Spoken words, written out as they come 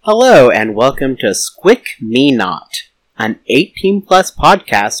Hello and welcome to Squick Me Not, an 18-plus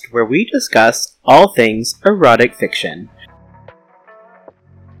podcast where we discuss all things erotic fiction.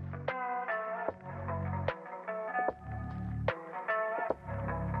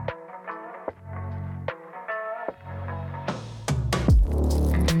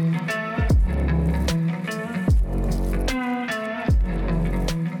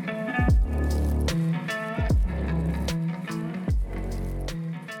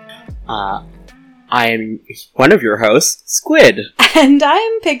 I'm one of your hosts, Squid. And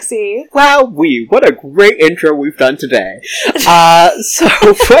I'm Pixie. Wow, what a great intro we've done today. So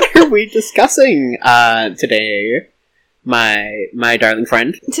what are we discussing today, my darling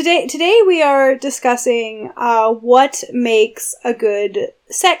friend? Today we are discussing what makes a good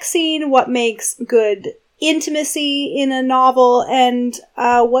sex scene, what makes good intimacy in a novel, and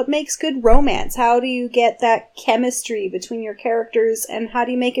what makes good romance. How do you get that chemistry between your characters, and how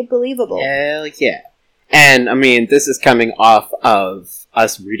do you make it believable? Hell yeah. And, I mean, this is coming off of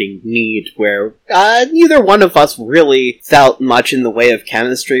us reading Need, where neither one of us really felt much in the way of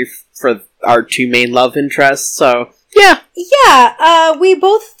chemistry for our two main love interests, so, yeah. Yeah, we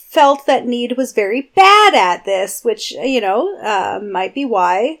both felt that Need was very bad at this, which, might be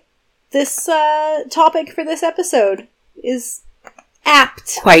why this topic for this episode is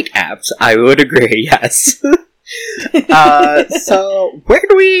apt. Quite apt, I would agree, yes. So where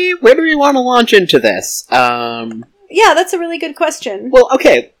do we want to launch into this? Yeah, that's a really good question. Well,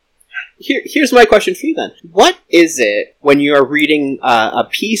 okay. Here's my question for you then. What is it when you are reading a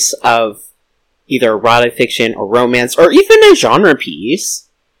piece of either erotic fiction or romance, or even a genre piece,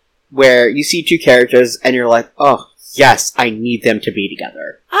 where you see two characters and you're like, oh, yes, I need them to be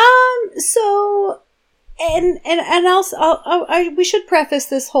together? We should preface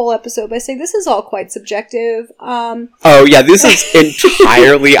this whole episode by saying this is all quite subjective. Oh yeah, this is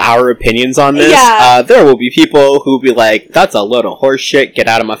entirely our opinions on this. Yeah. There will be people who'll be like, that's a load of horse shit, get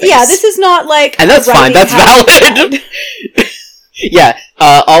out of my face. Yeah, this is not like... And that's fine, that's valid. Yeah,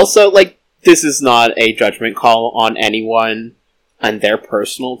 also, like, this is not a judgment call on anyone and their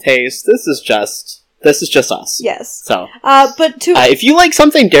personal taste. This is just us. Yes. So, if you like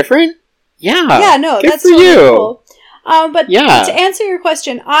something different, good that's for totally you. Cool. But to answer your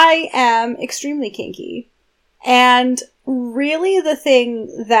question, I am extremely kinky. And really the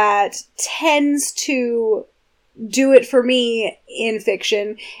thing that tends to do it for me in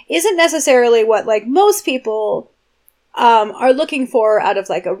fiction isn't necessarily what, like, most people are looking for out of,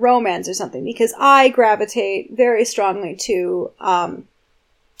 like, a romance or something, because I gravitate very strongly to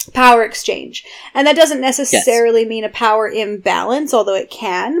power exchange. And that doesn't necessarily mean a power imbalance, although it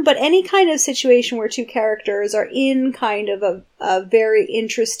can, but any kind of situation where two characters are in kind of a very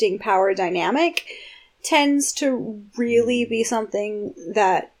interesting power dynamic tends to really be something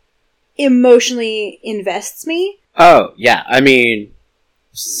that emotionally invests me. Oh, yeah, I mean,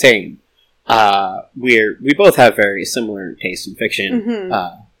 same. We both have very similar tastes in fiction.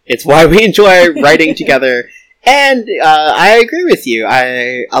 Mm-hmm. It's why we enjoy writing together. And I agree with you.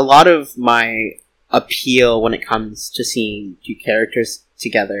 A lot of my appeal when it comes to seeing two characters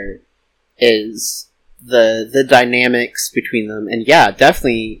together is the dynamics between them, and yeah,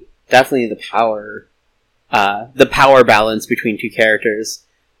 definitely the power balance between two characters.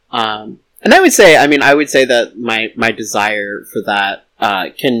 And I would say that my desire for that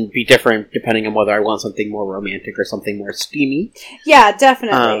can be different depending on whether I want something more romantic or something more steamy. Yeah,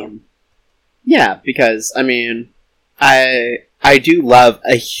 definitely. Yeah, because, I mean, I do love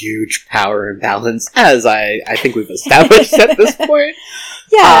a huge power imbalance, as I think we've established at this point.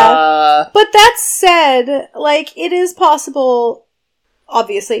 Yeah, but that said, like, it is possible,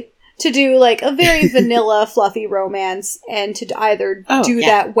 obviously, to do, like, a very vanilla, fluffy romance, and to either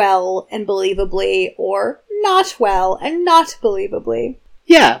that well and believably, or not well and not believably.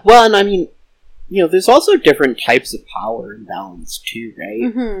 Yeah, well, and I mean, there's also different types of power imbalance, too, right?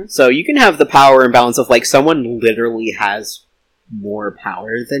 Mm-hmm. So you can have the power imbalance of, like, someone literally has more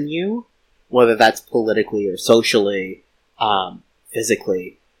power than you, whether that's politically or socially,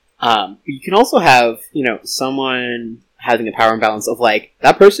 physically. You can also have, someone having a power imbalance of, like,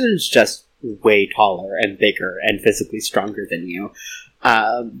 that person is just way taller and bigger and physically stronger than you.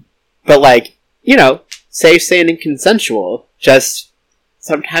 But, like, safe, sane, and consensual, just...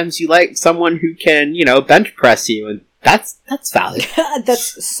 Sometimes you like someone who can, bench press you, and that's valid.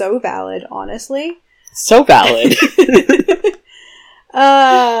 That's so valid, honestly. So valid.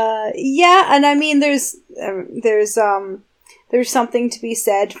 Yeah, and I mean, there's something to be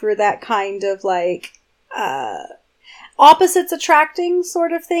said for that kind of, like, opposites attracting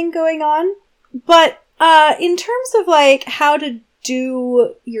sort of thing going on. But in terms of, like, how to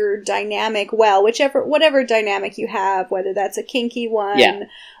do your dynamic well, whatever dynamic you have, whether that's a kinky one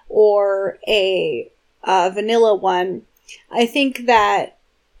or a vanilla one. I think that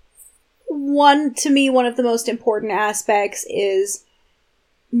one of the most important aspects is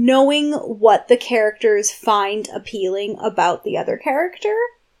knowing what the characters find appealing about the other character.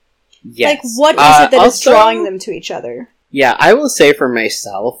 Yes. Like, what is it that is drawing them to each other? Yeah, I will say for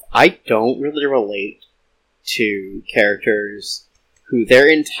myself, I don't really relate to characters who their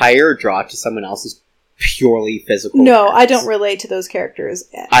entire draw to someone else is purely physical. No, I don't relate to those characters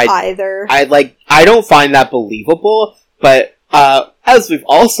either. I don't find that believable, but as we've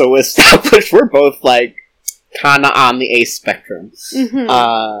also established, we're both, like, kinda on the ace spectrum.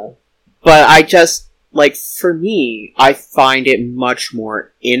 Mm-hmm. But I just, like, for me, I find it much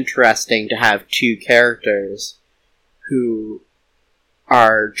more interesting to have two characters who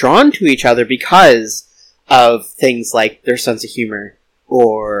are drawn to each other because of things like their sense of humor,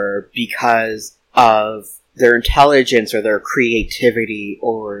 or because of their intelligence, or their creativity,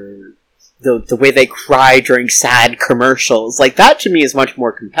 or the way they cry during sad commercials. Like, that to me is much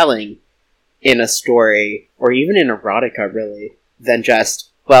more compelling in a story, or even in erotica, really, than just,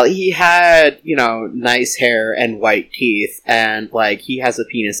 well, he had, nice hair and white teeth, and, like, he has a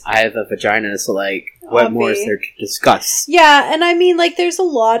penis, I have a vagina, so, like, what more is there to discuss? Yeah, and I mean, like, there's a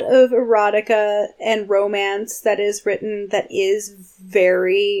lot of erotica and romance that is written that is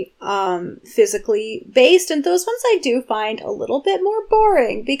very, physically based, and those ones I do find a little bit more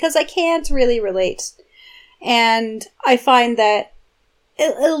boring, because I can't really relate. And I find that,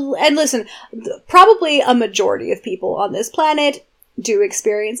 and listen, probably a majority of people on this planet do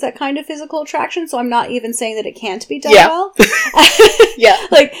experience that kind of physical attraction, so I'm not even saying that it can't be done well. Yeah.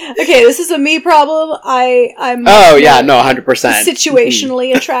 Like, okay, this is a me problem. I'm 100%.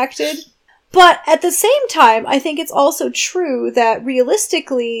 Situationally attracted. But at the same time, I think it's also true that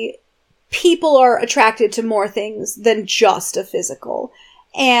realistically, people are attracted to more things than just a physical.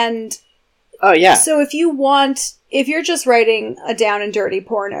 And so if you're just writing a down and dirty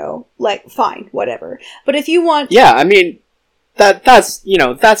porno, like, fine, whatever. But if you want... Yeah, I mean, that's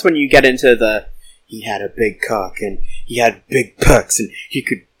when you get into he had a big cock, and he had big pecs, and he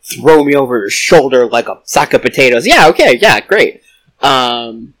could throw me over his shoulder like a sack of potatoes. Yeah, okay, yeah, great.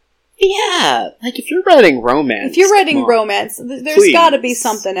 Yeah, like, if you're writing romance... there's gotta be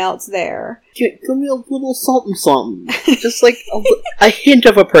something else there. Give me a little something. Just, like, a hint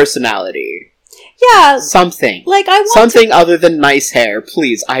of a personality. Yeah. Something. Like, something other than nice hair,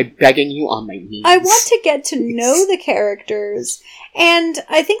 please. I'm begging you on my knees. I want to get to know the characters. And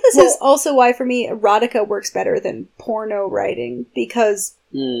I think this is also why, for me, erotica works better than porno writing. Because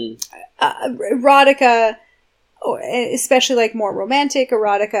erotica, especially, like, more romantic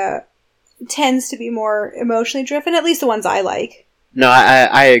erotica, tends to be more emotionally driven. At least the ones I like. No,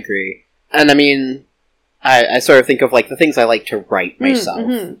 I agree. And, I mean, I sort of think of, like, the things I like to write myself.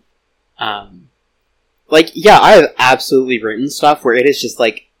 Mm-hmm. Like, yeah, I have absolutely written stuff where it is just,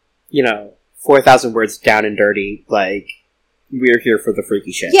 like, 4,000 words down and dirty, like, we're here for the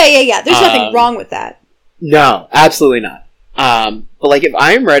freaky shit. Yeah. There's nothing wrong with that. No, absolutely not. But, like, if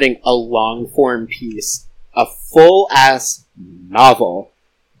I'm writing a long-form piece, a full-ass novel,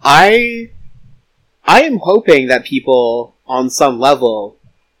 I am hoping that people, on some level,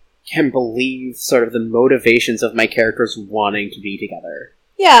 can believe sort of the motivations of my characters wanting to be together.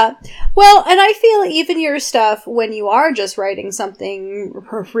 Yeah. Well, and I feel even your stuff, when you are just writing something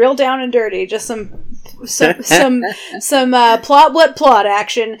real down and dirty, just some plot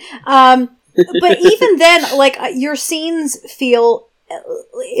action. But even then, like, your scenes feel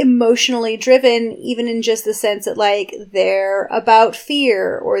emotionally driven, even in just the sense that, like, they're about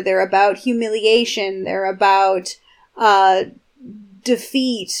fear, or they're about humiliation, they're about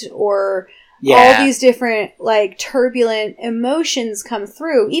defeat, or all these different, like, turbulent emotions come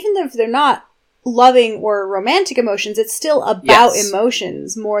through. Even if they're not loving or romantic emotions, it's still about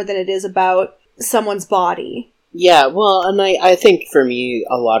emotions more than it is about someone's body. Yeah, well, and I think for me,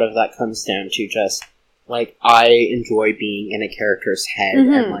 a lot of that comes down to just, like, I enjoy being in a character's head,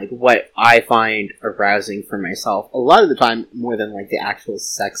 and, like, what I find arousing for myself, a lot of the time, more than, like, the actual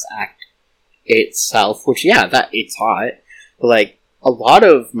sex act itself, which, it's hot, but, like, a lot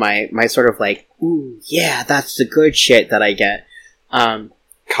of my sort of, like, ooh, yeah, that's the good shit that I get,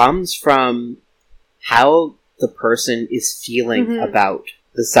 comes from how the person is feeling about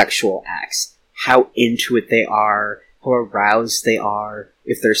the sexual acts, how into it they are, how aroused they are,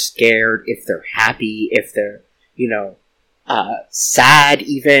 if they're scared, if they're happy, if they're, sad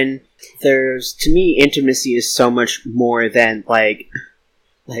even. To me, intimacy is so much more than, like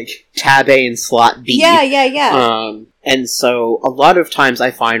like tab A and slot B. Yeah. And so a lot of times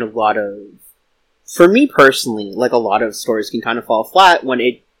I find for me personally, like a lot of stories can kind of fall flat when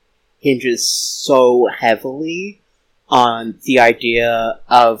it hinges so heavily on the idea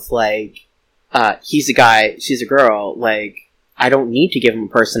of like, he's a guy, she's a girl, like, I don't need to give them a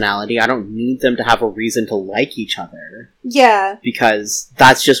personality. I don't need them to have a reason to like each other. Yeah. Because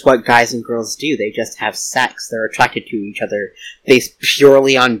that's just what guys and girls do. They just have sex. They're attracted to each other based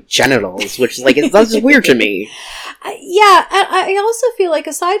purely on genitals, which is like, that's just weird to me. Yeah, and I also feel like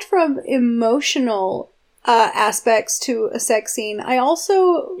aside from emotional aspects to a sex scene, I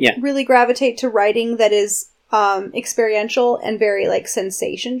also really gravitate to writing that is experiential and very like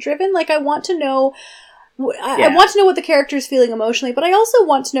sensation driven. Like I want to know I want to know what the character is feeling emotionally, but I also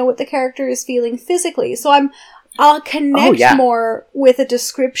want to know what the character is feeling physically. So I'll connect more with a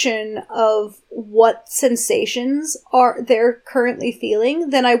description of what sensations they're currently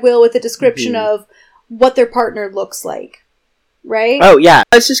feeling than I will with a description of what their partner looks like. Right? Oh, yeah.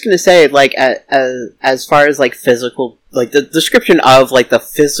 I was just gonna say, like, as far as, like, physical, like, the description of, like, the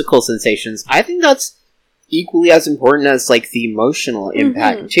physical sensations, I think that's equally as important as, like, the emotional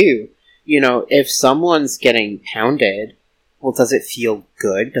impact, too. You know, if someone's getting pounded, well, does it feel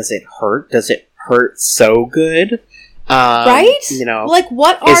good? Does it hurt? Does it hurt so good? Right? You know, like,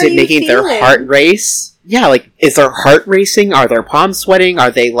 what are is it you making feeling? their heart race? Yeah, like, is their heart racing? Are their palms sweating?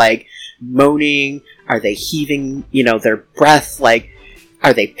 Are they, like, moaning? Are they heaving, you know, their breath? Like,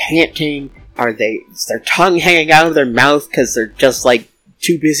 are they panting? Is their tongue hanging out of their mouth because they're just, like,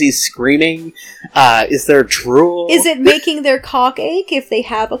 too busy screaming? Is there drool? Is it making their cock ache if they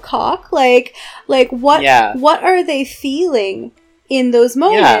have a cock? Like what are they feeling in those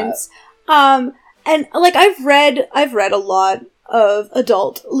moments? And like I've read a lot of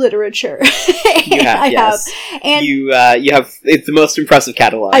adult literature. I have. And you have it's the most impressive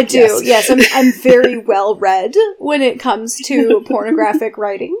catalog. I do. Yes, I'm very well read when it comes to pornographic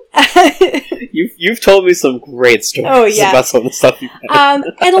writing. You've told me some great stories about some of the stuff you've read.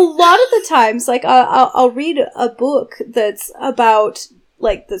 And a lot of the times, like I'll read a book that's about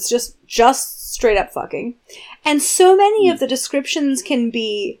like that's just straight up fucking, and so many of the descriptions can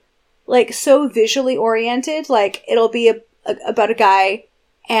be like so visually oriented. Like it'll be about a guy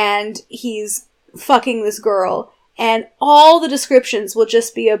and he's fucking this girl, and all the descriptions will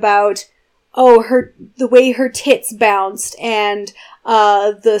just be about the way her tits bounced and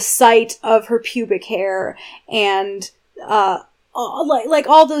the sight of her pubic hair and like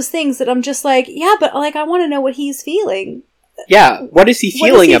all those things that I'm just like, yeah, but like I want to know what he's feeling. Yeah, what is he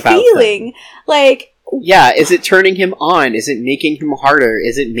feeling about them? Like, yeah, is it turning him on? Is it making him harder?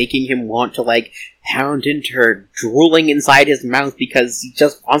 Is it making him want to, like, pound into her, drooling inside his mouth because he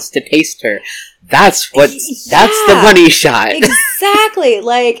just wants to taste her? That's the money shot. Exactly.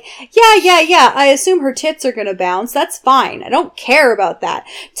 Like, yeah. I assume her tits are gonna bounce. That's fine. I don't care about that.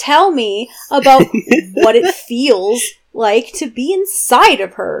 Tell me about what it feels like to be inside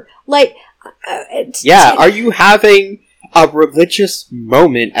of her. Like, are you having a religious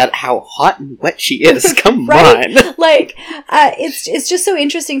moment at how hot and wet she is? Come on. Like, it's just so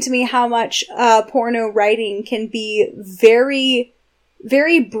interesting to me how much porno writing can be very,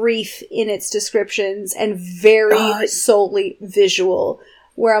 very brief in its descriptions and very solely visual.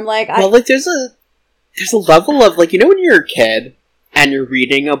 Where I'm like, like there's a level of like, you know, when you're a kid and you're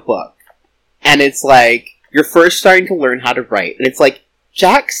reading a book and it's like you're first starting to learn how to write, and it's like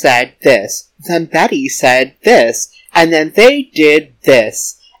Jack said this, then Betty said this. And then they did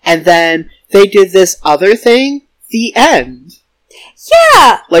this. And then they did this other thing. The end.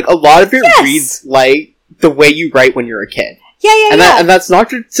 Yeah! Like, a lot of it reads like the way you write when you're a kid. Yeah. And that's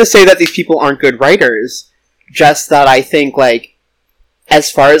not to say that these people aren't good writers. Just that I think, like,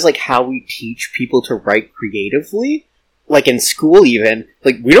 as far as, like, how we teach people to write creatively, like, in school even,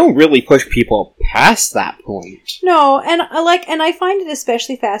 like, we don't really push people past that point. No, and I find it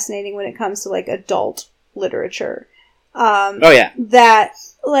especially fascinating when it comes to, like, adult literature. That,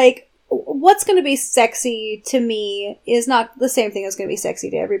 like, what's going to be sexy to me is not the same thing as going to be sexy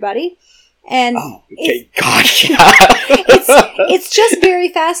to everybody. And it's just very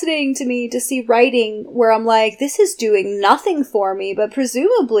fascinating to me to see writing where I'm like, this is doing nothing for me, but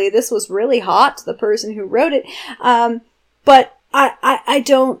presumably this was really hot to the person who wrote it. But I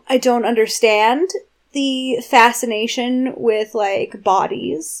don't understand the fascination with, like,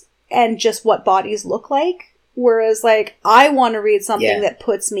 bodies and just what bodies look like. Whereas, like, I want to read something that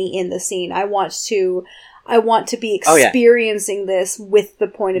puts me in the scene. I want to be experiencing this with the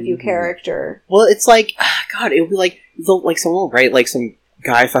point of view character. Well, it's like, God, it would be like someone will write, like, some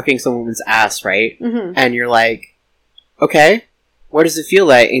guy fucking some woman's ass, right? Mm-hmm. And you're like, okay, what does it feel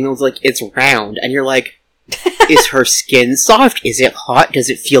like? And it was like, it's round. And you're like, is her skin soft? Is it hot? Does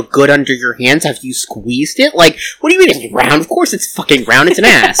it feel good under your hands? Have you squeezed it? Like, what do you mean it's round? Of course it's fucking round. It's an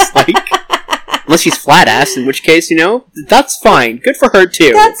ass. Like, unless she's flat ass, in which case, that's fine. Good for her,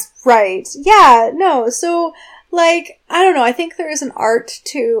 too. That's right. Yeah, no, so, like, I don't know, I think there is an art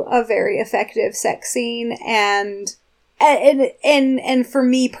to a very effective sex scene, and for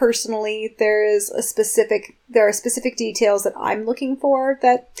me personally, there are specific details that I'm looking for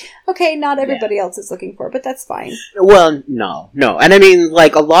that, okay, not everybody else is looking for, but that's fine. Well, no. And I mean,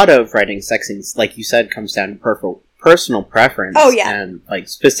 like, a lot of writing sex scenes, like you said, comes down to personal preference. Oh, yeah. And, like,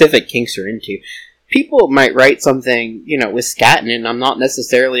 specific kinks you're into. People might write something, with scat in it, and I'm not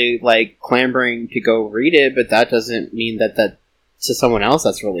necessarily, like, clamoring to go read it, but that doesn't mean that to someone else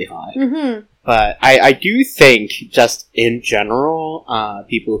that's really hot. Mm-hmm. But I do think, just in general,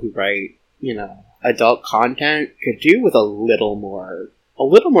 people who write, adult content could do with a little more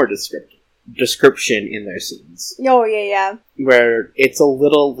description in their scenes. Oh, yeah. Where it's a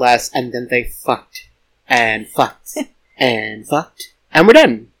little less, and then they fucked, and fucked, and fucked, and we're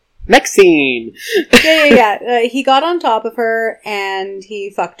done. Next scene! Yeah. He got on top of her, and he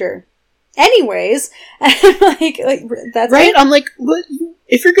fucked her. Anyways, like that's right. I'm like, what?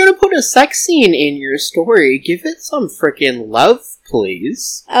 If you're gonna put a sex scene in your story, give it some frickin' love,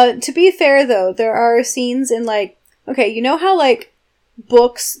 please. To be fair, though, there are scenes in, like, okay, you know how, like,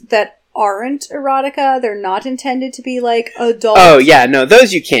 books that aren't erotica, they're not intended to be, like, adult. Oh yeah, no,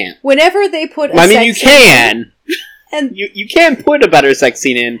 those you can't. Whenever they put, you can. And you can put a better sex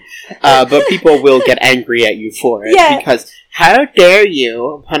scene in, but people will get angry at you for it. Yeah. Because, how dare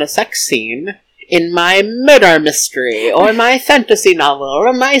you put a sex scene in my murder mystery, or my fantasy novel,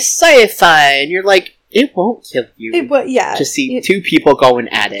 or my sci-fi? And you're like, it won't kill you to see two people going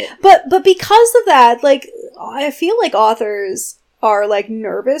at it. But because of that, like, I feel like authors are, like,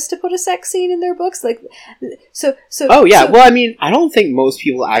 nervous to put a sex scene in their books. Like, so. Oh, yeah. Well, I mean, I don't think most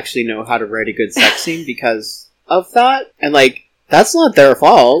people actually know how to write a good sex scene because of that, and, like, that's not their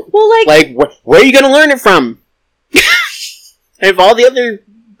fault. Well, like where are you gonna learn it from? If all the other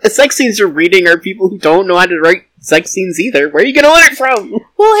sex scenes you're reading are people who don't know how to write sex scenes either, where are you gonna learn it from?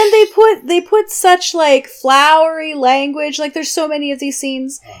 Well, and they put such, like, flowery language, like, there's so many of these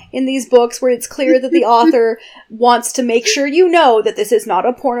scenes in these books where it's clear that the author wants to make sure you know that this is not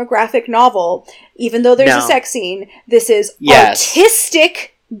a pornographic novel, even though there's a sex scene. This is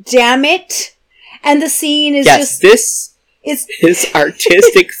artistic, damn it. And the scene is this is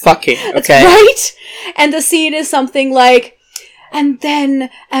artistic fucking, okay? Right? And the scene is something like, and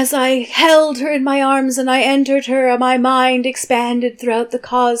then, as I held her in my arms and I entered her, my mind expanded throughout the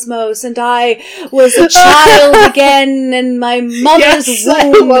cosmos, and I was a child again in my mother's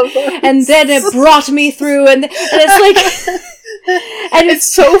womb, and then it brought me through, and it's like... and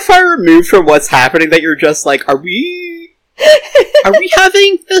it's so far removed from what's happening that you're just like, are we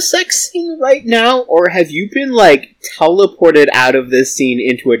having the sex scene right now, or have you been, like, teleported out of this scene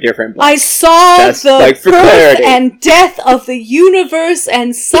into a different book? I saw the birth and death of the universe,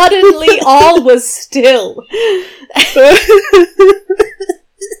 and suddenly all was still.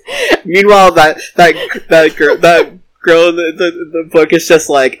 Meanwhile, that girl in the book is just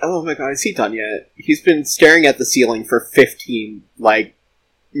like, oh my god, is he done yet? He's been staring at the ceiling for 15, like,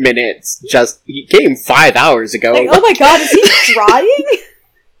 minutes. He came 5 hours ago. Like, oh my god, is he trying?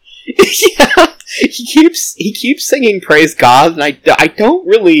 Yeah, he keeps singing praise God, and I don't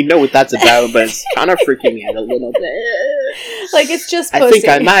really know what that's about, but it's kind of freaking me out a little bit. Like, it's just pussy. I think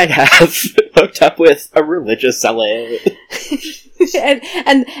I might have hooked up with a religious zealot.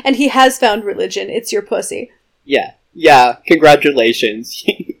 and he has found religion. It's your pussy. Yeah, congratulations.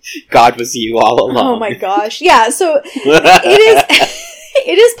 God was you all along. Oh my gosh. Yeah, so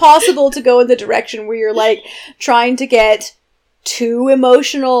it is possible to go in the direction where you're, like, trying to get too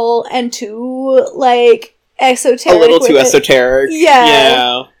emotional and too, like, esoteric. A little too esoteric.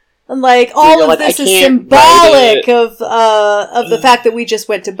 Yeah. And, like, all of this is symbolic of the fact that we just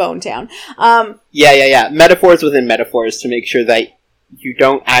went to Bone Town. Yeah. Metaphors within metaphors to make sure that you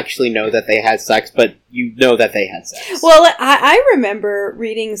don't actually know that they had sex, but you know that they had sex. Well, I remember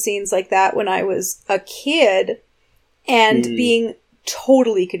reading scenes like that when I was a kid and being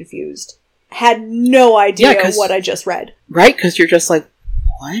totally confused. Had no idea what I just read. Right, because you're just like,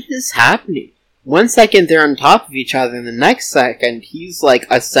 what is happening? One second they're on top of each other, and the next second he's, like,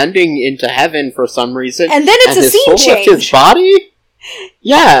 ascending into heaven for some reason. And then it's a scene change. His body?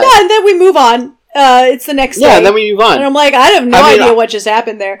 Yeah. Yeah, and then we move on. It's the next day. Yeah, and then we move on. And I'm like, I have no idea what just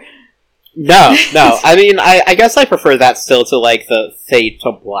happened there. No. I mean, I guess I prefer that still to, like, the Fade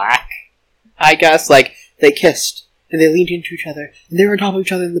to Black. I guess, like, they kissed. and they leaned into each other, and they were on top of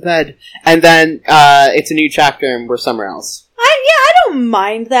each other in the bed. And then it's a new chapter, and we're somewhere else. I don't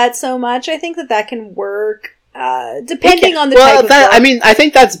mind that so much. I think that can work, depending on the type of book. I mean, I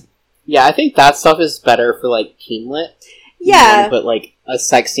think that stuff is better for, like, teen lit. Yeah. But, like, a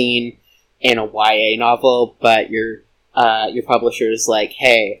sex scene in a YA novel, but your publisher's like,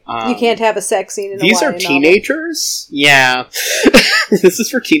 hey, you can't have a sex scene in a YA novel. These are teenagers? Yeah. This is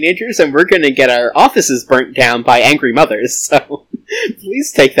for teenagers, and we're gonna get our offices burnt down by angry mothers, so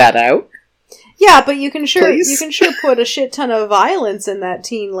please take that out. Yeah, but you can sure put a shit ton of violence in that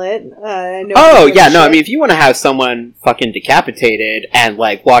teen lit. I mean, if you want to have someone fucking decapitated and,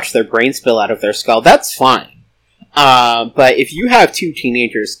 like, watch their brain spill out of their skull, that's fine. But if you have two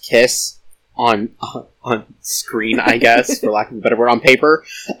teenagers kiss on screen, I guess, for lack of a better word, on paper,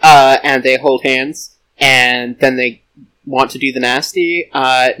 and they hold hands, and then they want to do the nasty,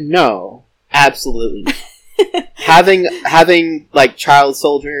 no, absolutely not. having like child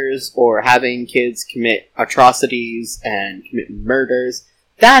soldiers or having kids commit atrocities and commit murders,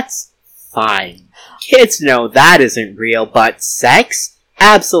 that's fine. Kids know that isn't real, but sex?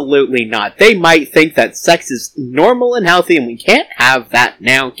 Absolutely not. They might think that sex is normal and healthy, and we can't have that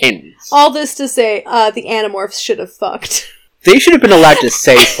now, can we? All this to say, the Animorphs should have fucked. They should have been allowed to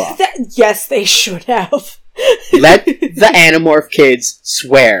say fuck. Yes, they should have. Let the Animorph kids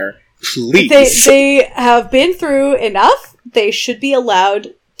swear. Please. They have been through enough. They should be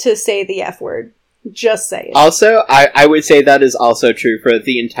allowed to say the F word. Just say it. Also, I would say that is also true for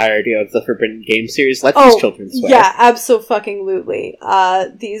the entirety of the Forbidden Game series. Let these children swear. Yeah, absolutely.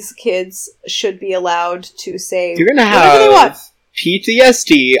 These kids should be allowed to say if you're gonna whatever they want.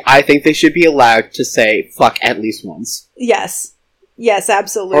 PTSD, I think they should be allowed to say fuck at least once. Yes. Yes,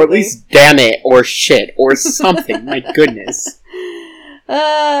 absolutely. Or at least damn it, or shit, or something. My goodness.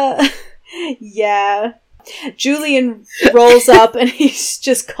 Yeah. Julian rolls up and he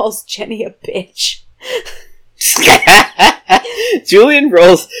just calls Jenny a bitch. Julian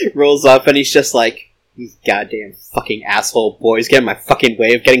rolls up and he's just like, these goddamn fucking asshole boys get in my fucking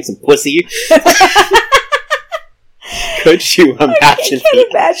way of getting some pussy. Could you imagine? I can't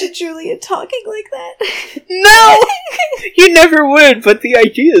imagine Julian talking like that. No! You never would, but the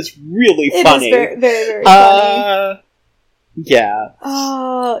idea is really funny. It is very, very, very funny. Yeah.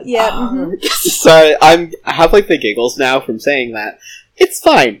 Oh, yeah. Mm-hmm. Sorry, I have, like, the giggles now from saying that. It's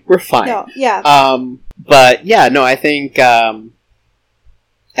fine. We're fine. No, yeah. But, yeah, no, I think, I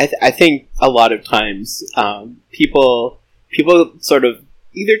think a lot of times, people sort of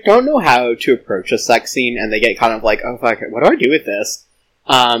either don't know how to approach a sex scene, and they get kind of like, oh, fuck, what do I do with this?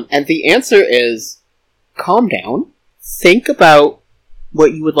 And the answer is, calm down, think about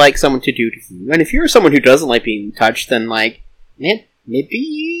what you would like someone to do to you. And if you're someone who doesn't like being touched, then, like, man,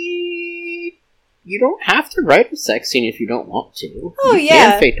 maybe you don't have to write a sex scene if you don't want to. Oh, you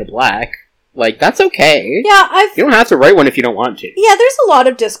can fade to black. Like, that's okay. Yeah, You don't have to write one if you don't want to. Yeah, there's a lot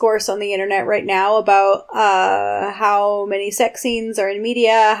of discourse on the internet right now about how many sex scenes are in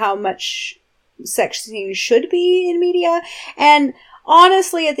media, how much sex scenes should be in media, and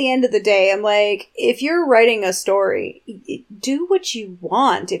honestly, at the end of the day, I'm like, if you're writing a story, do what you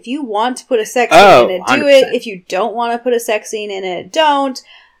want. If you want to put a sex scene in it, do 100%. it. If you don't want to put a sex scene in it, don't.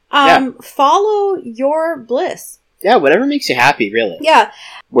 Follow your bliss. Yeah, whatever makes you happy, really. Yeah.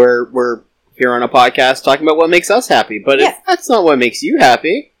 We're here on a podcast talking about what makes us happy, but if that's not what makes you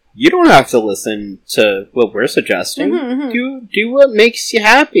happy, you don't have to listen to what we're suggesting. Do what makes you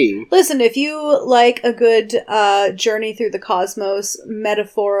happy. Listen, if you like a good journey through the cosmos,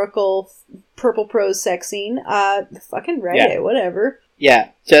 metaphorical purple prose sex scene, fucking write it, whatever.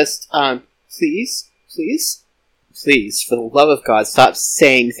 Yeah, just, please, for the love of God, stop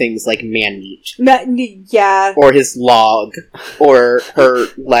saying things like man-meat. Yeah. Or his log. Or her,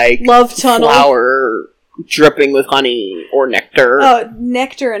 like, love tunnel. Flower dripping with honey or nectar. Oh,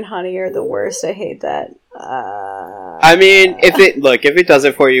 nectar and honey are the worst. I hate that. I mean, if it does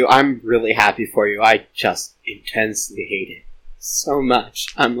it for you, I'm really happy for you. I just intensely hate it so much.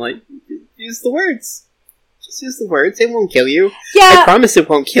 I'm like, use the words. Just use the words. It won't kill you. Yeah. I promise it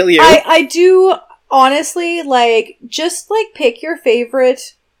won't kill you. I do, honestly, like, just, like, pick your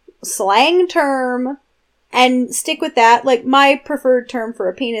favorite slang term and stick with that. Like, my preferred term for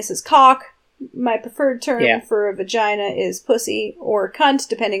a penis is cock. My preferred term for a vagina is pussy or cunt,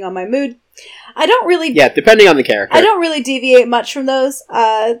 depending on my mood. I don't really... Yeah, depending on the character. I don't really deviate much from those.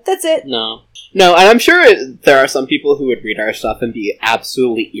 That's it. No, and I'm sure there are some people who would read our stuff and be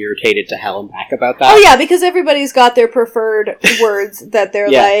absolutely irritated to hell and back about that. Oh yeah, because everybody's got their preferred words that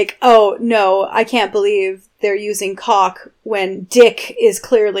they're like, oh no, I can't believe they're using cock when dick is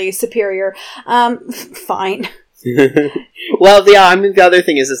clearly superior. Fine. Well, yeah, I mean, the other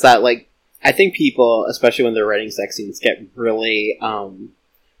thing is that, like, I think people, especially when they're writing sex scenes, get really,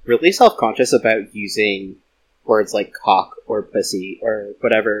 really self-conscious about using words like cock or pussy or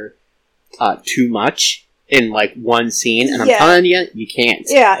whatever, too much in, like, one scene, and I'm telling you, you can't.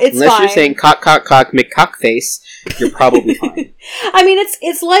 Yeah, it's Unless fine. You're saying cock, McCock face, you're probably fine. I mean,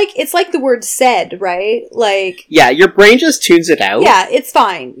 it's like the word said, right? Like... Yeah, your brain just tunes it out. Yeah, it's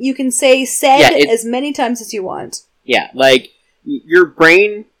fine. You can say said as many times as you want. Yeah, like, your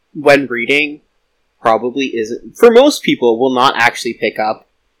brain, when reading, probably isn't... For most people, will not actually pick up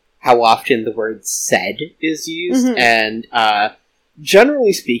how often the word said is used, and,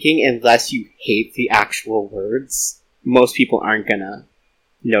 generally speaking, unless you hate the actual words, most people aren't gonna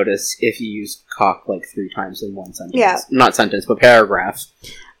notice if you use cock like 3 times in one sentence. Yeah. Not sentence, but paragraph.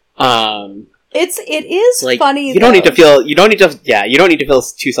 It is like, funny. You don't need to feel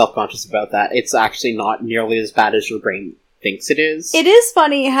too self-conscious about that. It's actually not nearly as bad as your brain thinks it is. It is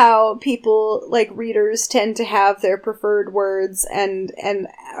funny how people, like readers, tend to have their preferred words and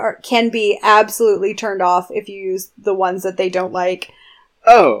can be absolutely turned off if you use the ones that they don't like.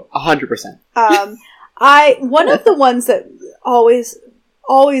 Oh, 100%. One of the ones that always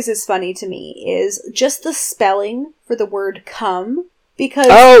is funny to me is just the spelling for the word cum. Because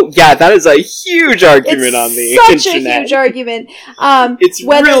that is a huge argument on the internet. It's such a huge argument. It's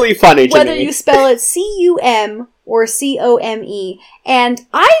really funny to me. Whether you spell it C-U-M or C-O-M-E. And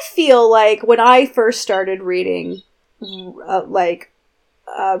I feel like when I first started reading,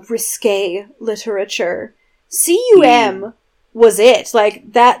 risque literature, C-U-M was it.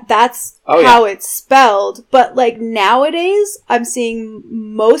 Like, that's how it's spelled. But, like, nowadays, I'm seeing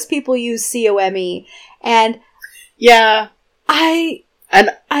most people use C-O-M-E. And... yeah. I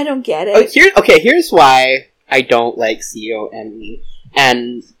don't get it. Here's why I don't like C-O-M-E.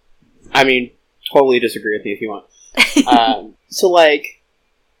 And, I mean, totally disagree with me if you want. So, like,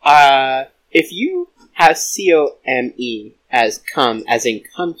 if you have C-O-M-E as come, as in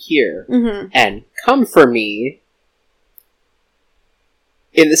come here, and come for me,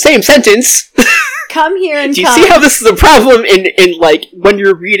 in the same sentence... Come here and do you see how this is a problem in like, when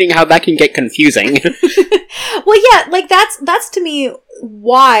you're reading, how that can get confusing? Well, yeah, like, that's to me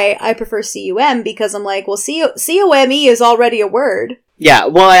why I prefer C-U-M, because I'm like, well, C-O-M-E is already a word. Yeah,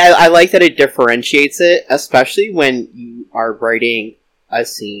 well, I like that it differentiates it, especially when you are writing a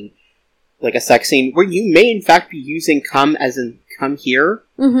scene, like a sex scene, where you may in fact be using come as in come here,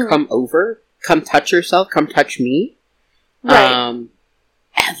 come over, come touch yourself, come touch me. Right.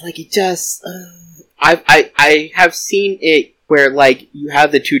 And, like, it just... I have seen it where, like, you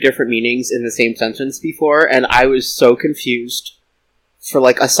have the 2 different meanings in the same sentence before, and I was so confused for,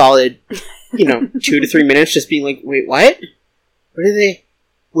 like, a solid, 2 to 3 minutes, just being like, wait, what? What are they?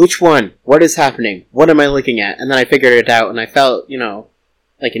 Which one? What is happening? What am I looking at? And then I figured it out, and I felt,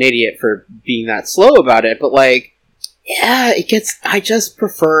 like an idiot for being that slow about it, but, like, yeah, I just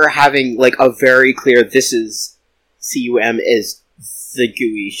prefer having, like, a very clear, this is C-U-M is the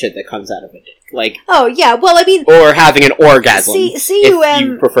gooey shit that comes out of a dick. Like, oh yeah, well, I mean, or having an orgasm. C-U-M, if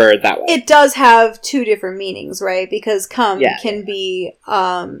you prefer it that way. It does have 2 different meanings, right? Because cum can be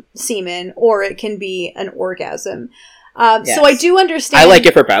semen, or it can be an orgasm. Yes. So I do understand. I like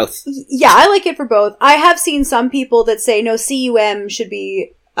it for both. Yeah, I like it for both. I have seen some people that say no, C-U-M should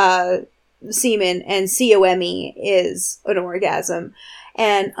be semen, and C-O-M-E is an orgasm.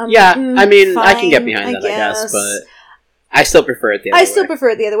 And I mean, fine, I can get behind that, I guess, but. I still prefer it the other way. I still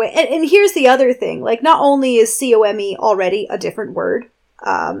prefer it the other way. And here's the other thing. Like, not only is C-O-M-E already a different word,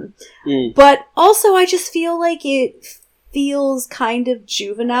 but also I just feel like it feels kind of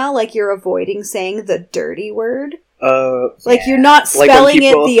juvenile, like you're avoiding saying the dirty word. Like, you're not spelling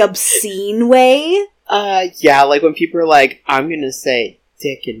it the obscene way. Yeah, like when people are like, I'm gonna say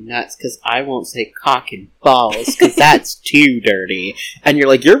dick and nuts because I won't say cock and balls because that's too dirty. And you're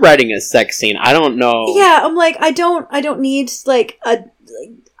like, you're writing a sex scene. I don't know. Yeah, I'm like, I don't need, like,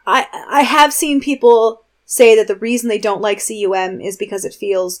 I have seen people say that the reason they don't like C-U-M is because it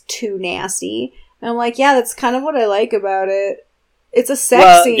feels too nasty. And I'm like, yeah, that's kind of what I like about it. It's a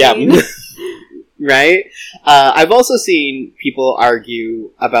sex scene. Yeah. Right? I've also seen people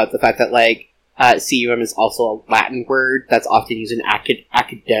argue about the fact that, like, C-U-M is also a Latin word that's often used in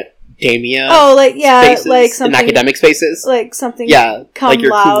academia. Oh, like, yeah, spaces, like something... in academic spaces. Like something... Yeah, like your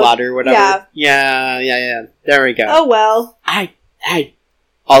cum laude or whatever. Yeah. There we go. Oh, well.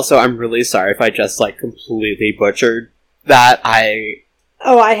 Also, I'm really sorry if I just, like, completely butchered that. I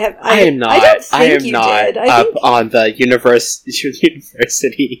am not up on the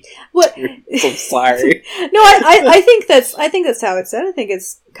university. What? I'm sorry. No, I think that's how it's said. I think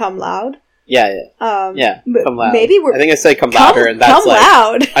it's cum laude. Yeah. Come loud. Maybe we're. I think I said come louder, and that's like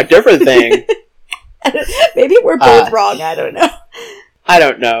loud. a different thing. Maybe we're both wrong. I don't know. I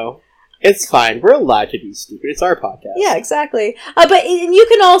don't know. It's fine. We're allowed to be stupid. It's our podcast. Yeah, exactly. But you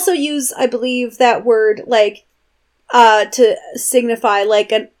can also use, I believe, that word like to signify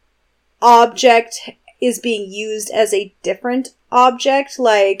like an object is being used as a different object.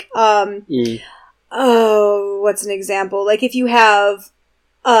 Like, what's an example? Like if you have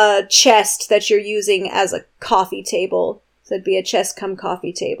a chest that you're using as a coffee table, so it'd be a chest come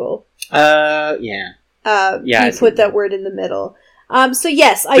coffee table. Yeah. You put that word in the middle. So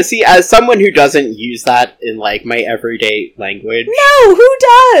yes, But see, as someone who doesn't use that in, like, my everyday language... No, who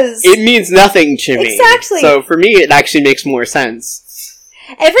does? It means nothing to me. Exactly. So for me, it actually makes more sense.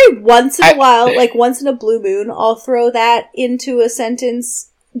 Every once in a while, like once in a blue moon, I'll throw that into a sentence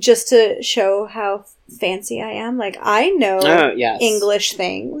just to show how fancy I am. Like, I know English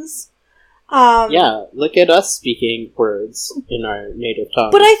things. Yeah, look at us speaking words in our native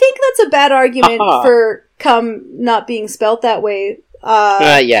tongue. But I think that's a bad argument for come not being spelt that way.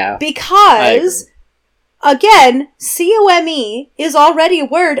 Yeah. Because, again, COME is already a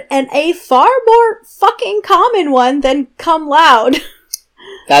word, and a far more fucking common one than come loud.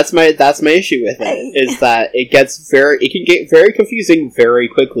 That's my issue with it, is that it can get very confusing very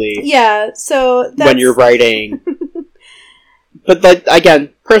quickly. Yeah, so when you're writing. But, like, again,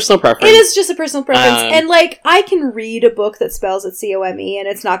 personal preference. It is just a personal preference. And, like, I can read a book that spells it COME, and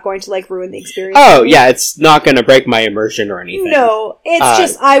it's not going to, like, ruin the experience. Oh, yeah, it's not going to break my immersion or anything. No, it's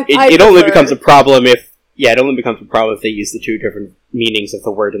just, It only becomes a problem if they use the two different meanings of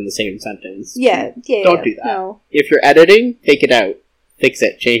the word in the same sentence. Yeah. Don't do that. No. If you're editing, take it out. Fix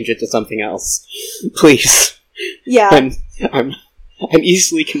it. Change it to something else. Please. Yeah. I'm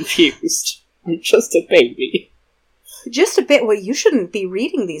easily confused. I'm just a baby. Just a bit. Well, you shouldn't be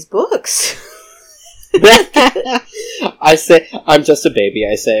reading these books. I say, I'm just a baby,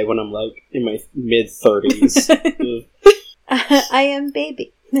 I say, when I'm, like, in my mid-30s. I am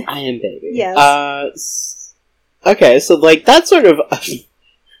baby. I am baby. Yes. Okay, so, like, that's sort of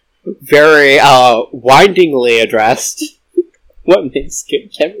very, windingly addressed what makes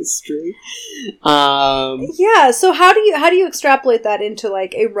good chemistry. Yeah, so how do you extrapolate that into,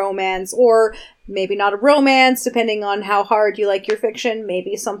 like, a romance, or maybe not a romance, depending on how hard you like your fiction,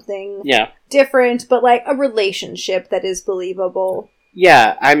 maybe something different, but, like, a relationship that is believable?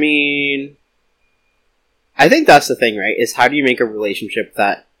 Yeah, I mean, I think that's the thing, right, is how do you make a relationship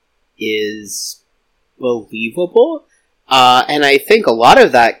that is believable? And I think a lot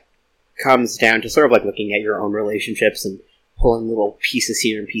of that comes down to sort of, like, looking at your own relationships and pulling little pieces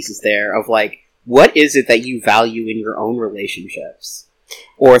here and pieces there of, like, what is it that you value in your own relationships?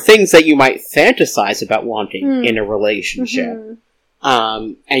 Or things that you might fantasize about wanting in a relationship.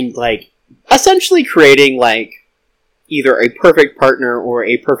 And, like, essentially creating, like, either a perfect partner or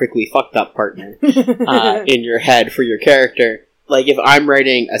a perfectly fucked up partner in your head for your character. Like, if I'm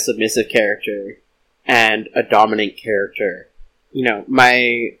writing a submissive character and a dominant character, you know,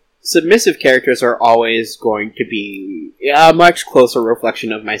 my submissive characters are always going to be a much closer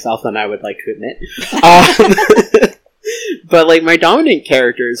reflection of myself than I would like to admit. But, like, my dominant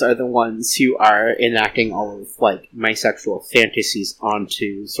characters are the ones who are enacting all of, like, my sexual fantasies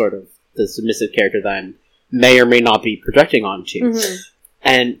onto sort of the submissive character that I may or may not be projecting onto.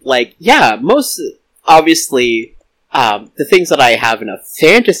 And, like, yeah, most, obviously, the things that I have in a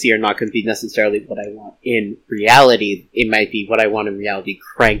fantasy are not going to be necessarily what I want in reality. It might be what I want in reality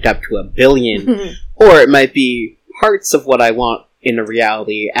cranked up to 1 billion, or it might be parts of what I want in a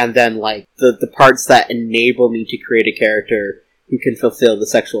reality, and then, like, the parts that enable me to create a character who can fulfill the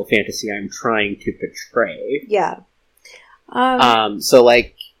sexual fantasy I'm trying to portray. Yeah. So,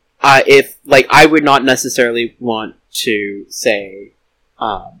 like, if, like, I would not necessarily want to, say,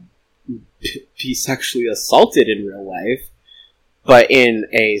 be sexually assaulted in real life, but in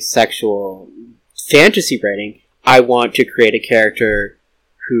a sexual fantasy writing, I want to create a character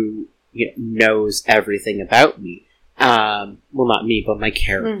who, you know, knows everything about me. Well, not me, but my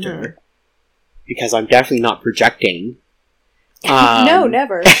character. Because I'm definitely not projecting. No,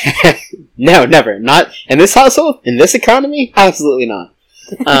 never. No, never. Not in this household, in this economy, absolutely not.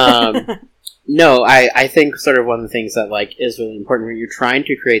 No, I think sort of one of the things that, like, is really important when you're trying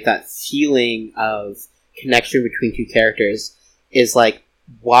to create that feeling of connection between two characters is, like,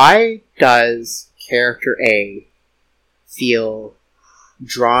 why does character A feel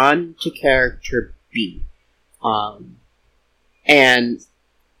drawn to character B? And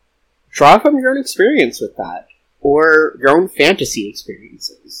draw from your own experience with that, or your own fantasy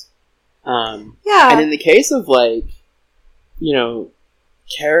experiences. Yeah. And in the case of, like, you know,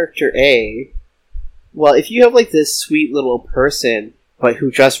 character A, well, if you have, like, this sweet little person, but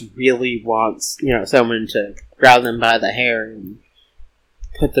who just really wants, you know, someone to grab them by the hair and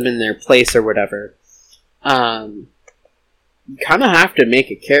put them in their place or whatever, you kind of have to make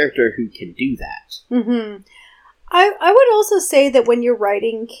a character who can do that. Mm-hmm. I would also say that when you're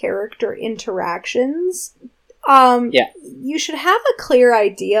writing character interactions, you should have a clear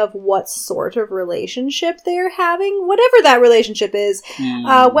idea of what sort of relationship they're having, whatever that relationship is,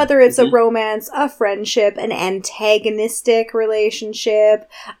 whether it's a romance, a friendship, an antagonistic relationship,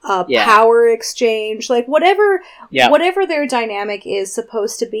 a power exchange, like whatever their dynamic is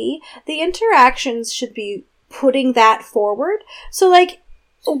supposed to be, the interactions should be putting that forward. So, like,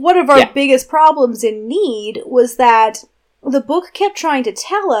 one of our biggest problems in Need was that the book kept trying to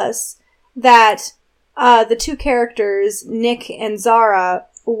tell us that the two characters, Nick and Zara,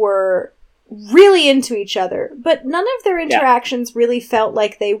 were really into each other, but none of their interactions really felt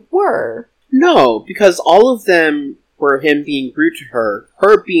like they were. No, because all of them were him being rude to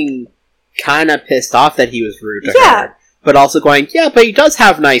her being kind of pissed off that he was rude to her, but also going, but he does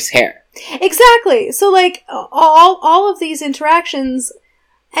have nice hair. Exactly. So, like, all of these interactions,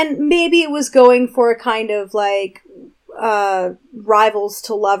 and maybe it was going for a kind of, like, rivals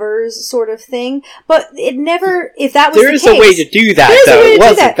to lovers sort of thing, but it never, if that was the case... There is a way to do that, though. It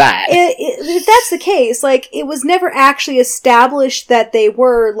wasn't that. If that's the case, like, it was never actually established that they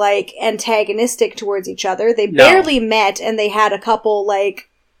were, like, antagonistic towards each other. They barely met, and they had a couple, like,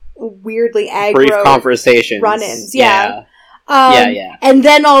 weirdly aggro... brief conversations. Run-ins, and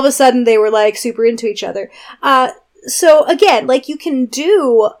then all of a sudden they were, like, super into each other. So, again, like, you can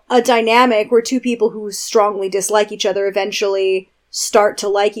do a dynamic where two people who strongly dislike each other eventually start to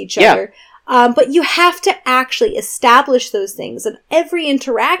like each other. But you have to actually establish those things. And every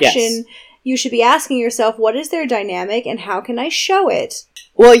interaction, you should be asking yourself, what is their dynamic and how can I show it?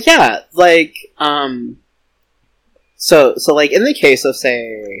 Well, like, so, like, in the case of,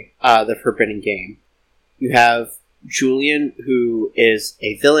 say, The Forbidden Game, you have Julian, who is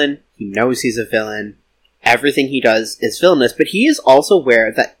a villain. He knows he's a villain. Everything he does is villainous, but he is also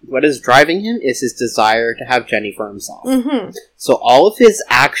aware that what is driving him is his desire to have Jenny for himself. Mm-hmm. So all of his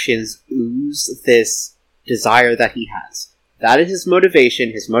actions ooze this desire that he has. That is his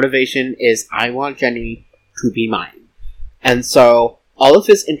motivation. His motivation is, I want Jenny to be mine. And so all of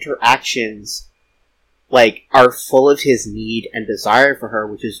his interactions, like, are full of his need and desire for her,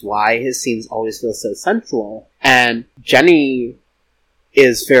 which is why his scenes always feel so sensual. And Jenny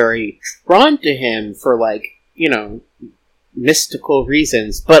is very drawn to him for, like, you know, mystical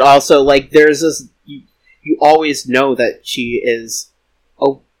reasons, but also, like, there's this, you always know that she is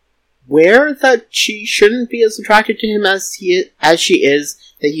aware that she shouldn't be as attracted to him as she is,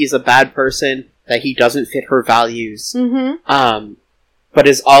 that he's a bad person, that he doesn't fit her values, but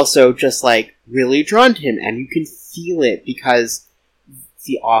is also just, like, really drawn to him, and you can feel it because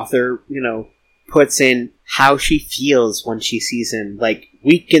the author, you know, puts in how she feels when she sees him, like,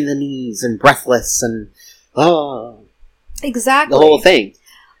 weak in the knees and breathless and, exactly. the whole thing.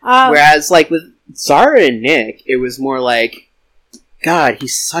 Whereas, like, with Zara and Nick, it was more like, God,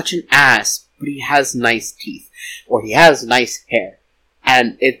 he's such an ass, but he has nice teeth. Or he has nice hair.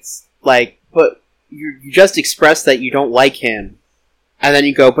 And it's like, but you just express that you don't like him. And then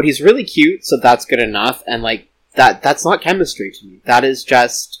you go, but he's really cute, so that's good enough. And, like, that's not chemistry to me. That is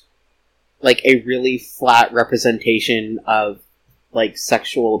just, like, a really flat representation of, like,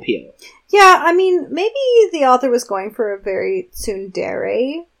 sexual appeal. Yeah, I mean, maybe the author was going for a very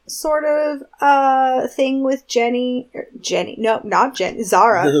tsundere sort of thing with Jenny. No, not Jenny.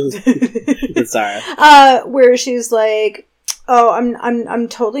 Zara. Zara. Where she's like, "Oh, I'm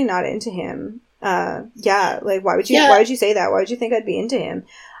totally not into him." Like, why would you say that? Why would you think I'd be into him?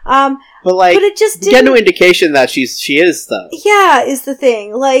 But it just didn't... get no indication that she is, though. Yeah, is the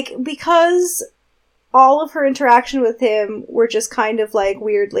thing. Like, because all of her interaction with him were just kind of, like,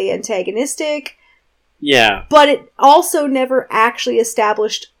 weirdly antagonistic. Yeah. But it also never actually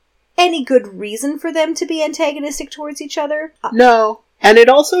established any good reason for them to be antagonistic towards each other. No. And it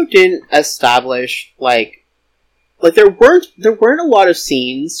also didn't establish, like, there weren't a lot of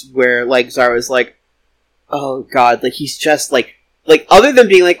scenes where, like, Zara's like, oh god, like, he's just, like, other than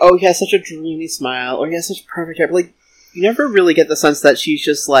being like, oh, he has such a dreamy smile, or he has such perfect hair, but, like, you never really get the sense that she's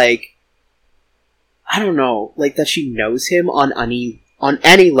just, like, I don't know, like, that she knows him on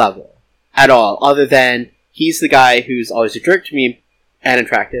any level at all, other than he's the guy who's always a jerk to me and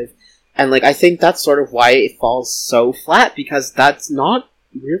attractive. And, like, I think that's sort of why it falls so flat, because that's not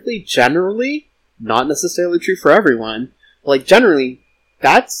really generally, not necessarily true for everyone, but, like, generally,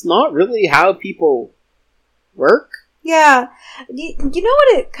 that's not really how people work. Yeah. You know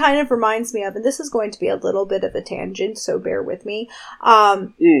what it kind of reminds me of? And this is going to be a little bit of a tangent, so bear with me.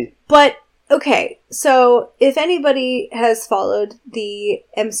 But, okay, so if anybody has followed the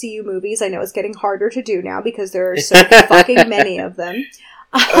MCU movies, I know it's getting harder to do now because there are so fucking many of them.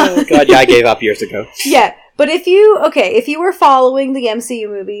 Oh, God, yeah, I gave up years ago. Yeah, but if you were following the MCU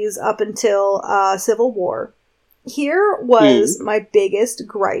movies up until Civil War, here was my biggest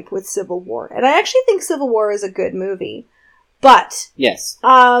gripe with Civil War. And I actually think Civil War is a good movie. But yes.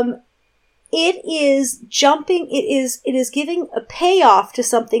 It is giving a payoff to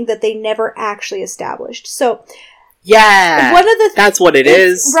something that they never actually established. So yeah, one of the that's what it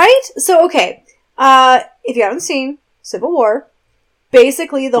is. Right? So okay. If you haven't seen Civil War,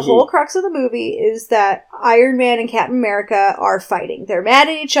 basically, the whole crux of the movie is that Iron Man and Captain America are fighting. They're mad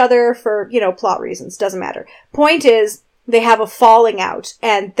at each other for, plot reasons. Doesn't matter. Point is, they have a falling out,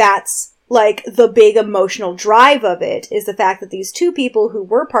 and that's, like, the big emotional drive of it, is the fact that these two people who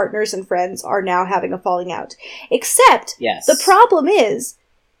were partners and friends are now having a falling out. Except, the problem is,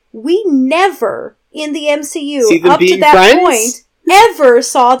 we never, in the MCU, up to that point, ever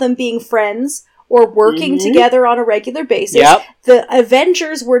saw them being friends or working together on a regular basis. Yep. The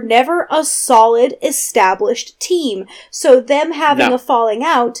Avengers were never a solid, established team. So them having a falling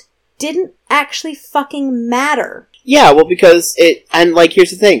out didn't actually fucking matter. Yeah, well, because here's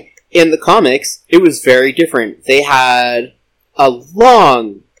the thing. In the comics, it was very different. They had a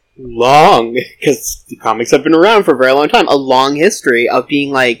long, because the comics have been around for a very long time, a long history of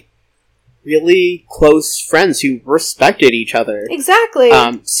being, like, really close friends who respected each other. Exactly.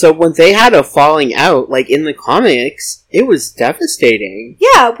 So when they had a falling out, like, in the comics, it was devastating.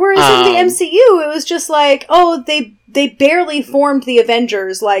 Yeah, whereas in the MCU, it was just like, oh, they barely formed the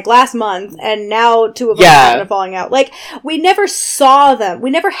Avengers, like, last month, and now two of them are having a falling out. Like, we never saw them. We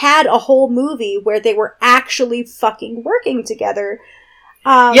never had a whole movie where they were actually fucking working together.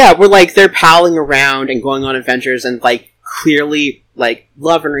 Where, like, they're palling around and going on adventures and, like, clearly, like,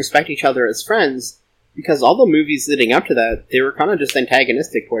 love and respect each other as friends, because all the movies leading up to that, they were kind of just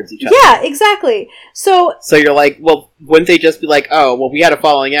antagonistic towards each other. Yeah, exactly. So you're like, well, wouldn't they just be like, oh, well, we had a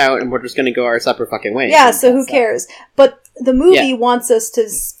falling out, and we're just gonna go our separate fucking ways? Yeah, so who cares? But the movie wants us to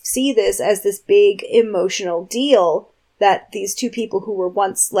see this as this big emotional deal, that these two people who were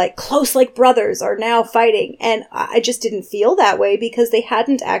once, like, close like brothers are now fighting. And I just didn't feel that way, because they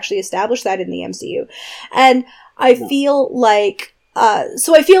hadn't actually established that in the MCU. And I feel like,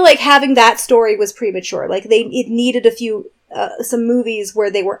 having that story was premature. Like, it needed some movies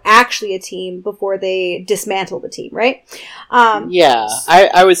where they were actually a team before they dismantled the team, right?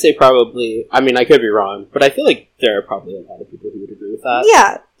 I would say probably, I mean, I could be wrong, but I feel like there are probably a lot of people who would agree with that.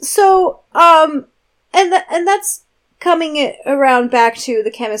 Yeah, so, and that's coming around back to the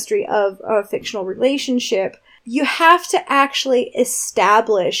chemistry of a fictional relationship. You have to actually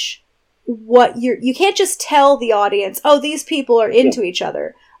establish what you can't just tell the audience, oh, these people are into each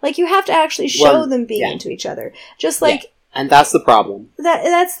other. Like, you have to actually show them being into each other. Just like... Yeah. And that's the problem.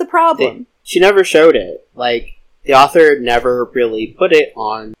 That's the problem. She never showed it. Like, the author never really put it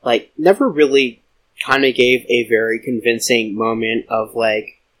on, like, never really kind of gave a very convincing moment of,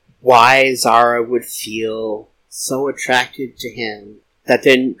 like, why Zara would feel so attracted to him that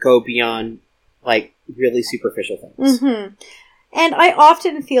didn't go beyond, like, really superficial things. Mm-hmm. And I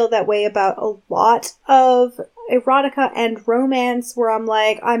often feel that way about a lot of erotica and romance, where I'm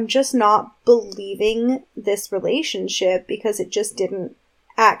like, I'm just not believing this relationship, because you didn't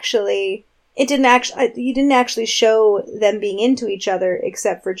actually show them being into each other,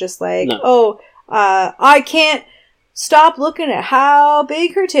 except for just like, I can't stop looking at how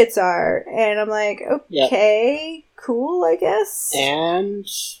big her tits are. And I'm like, okay, cool, I guess. And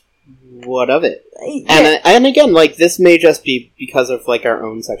what of it? Yeah. And again, like, this may just be because of, like, our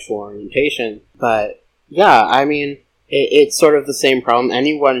own sexual orientation, but yeah, I mean, it's sort of the same problem.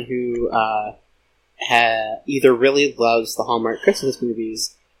 Anyone who either really loves the Hallmark Christmas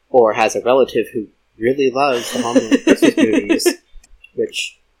movies, or has a relative who really loves the Hallmark Christmas movies,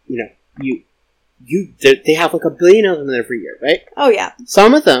 which, they have like 1 billion of them every year, right? Oh yeah.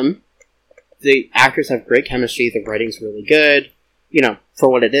 Some of them, the actors have great chemistry, the writing's really good, for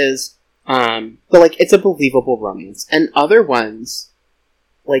what it is. But, like, it's a believable romance. And other ones,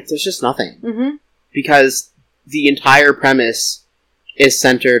 like, there's just nothing. Mm-hmm. Because the entire premise is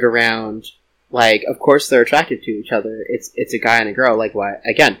centered around, like, of course they're attracted to each other. It's a guy and a girl. Like,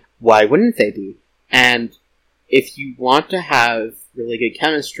 why wouldn't they be? And if you want to have really good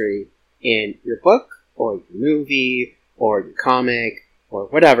chemistry in your book, or your movie, or your comic, or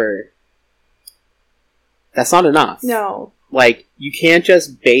whatever, that's not enough. No. Like, you can't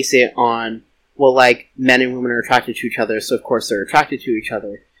just base it on well, like, men and women are attracted to each other, so of course they're attracted to each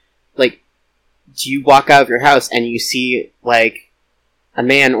other. Like, do you walk out of your house and you see, like, a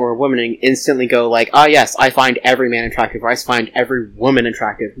man or a woman and instantly go, like, oh yes, I find every man attractive, or I find every woman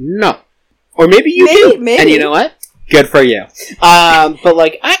attractive? No. Or maybe you do. Maybe. And you know what? Good for you. But,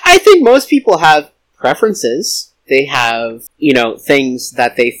 like, I think most people have preferences. They have, you know, things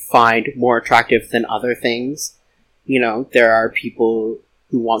that they find more attractive than other things. You know, there are people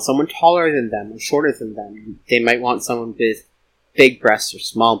who want someone taller than them or shorter than them. They might want someone with big breasts or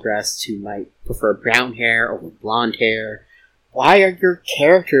small breasts who might prefer brown hair over blonde hair. Why are your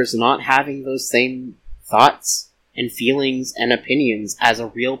characters not having those same thoughts and feelings and opinions as a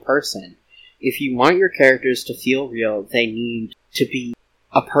real person? If you want your characters to feel real, they need to be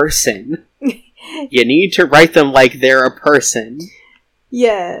a person. You need to write them like they're a person.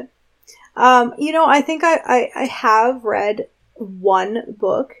 Yeah. You know, I think I have read one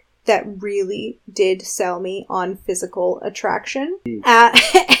book that really did sell me on physical attraction.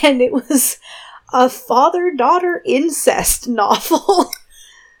 And it was a father-daughter incest novel.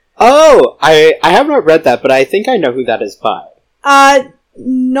 Oh, I have not read that, but I think I know who that is by.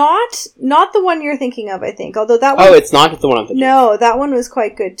 Not the one you're thinking of, I think. Although that one... Oh, it's not the one I'm thinking of. No, that one was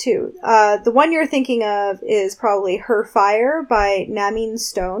quite good, too. The one you're thinking of is probably Her Fire by Nameen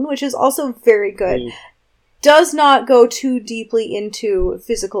Stone, which is also very good. Does not go too deeply into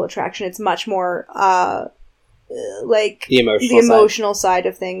physical attraction. It's much more, like, the emotional side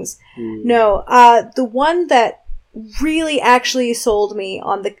of things. No, the one that really actually sold me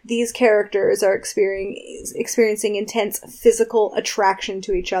on these characters are experiencing intense physical attraction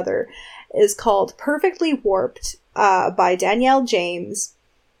to each other is called Perfectly Warped by Danielle James,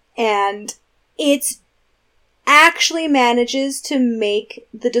 and it actually manages to make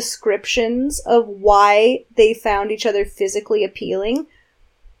the descriptions of why they found each other physically appealing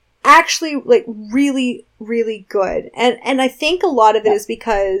actually, like, really, really good. And I think a lot of it is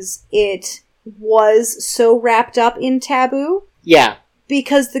because it was so wrapped up in taboo. Yeah.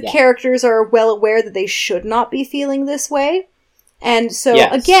 Because the characters are well aware that they should not be feeling this way. And so,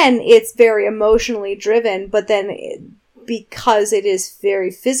 again, it's very emotionally driven, but then because it is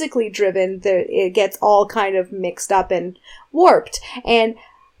very physically driven, it gets all kind of mixed up and warped. And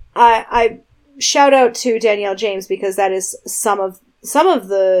I shout out to Danielle James because that is some of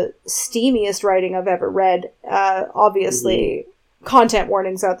the steamiest writing I've ever read. Obviously, content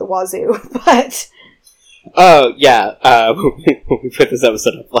warnings out the wazoo, but... Oh, yeah. When we put this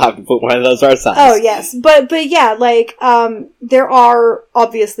episode up, we'll have to put one of those ourselves. Oh, yes. But yeah, like, there are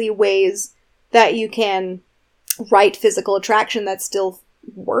obviously ways that you can write physical attraction that still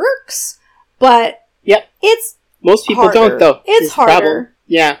works, but it's most people harder. don't, though. It's harder.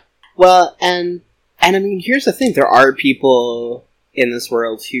 Yeah. Well, and I mean, here's the thing. There are people in this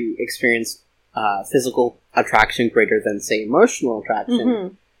world who experience physical attraction greater than, say, emotional attraction.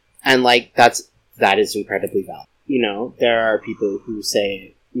 Mm-hmm. And, like, that is incredibly valid. You know, there are people who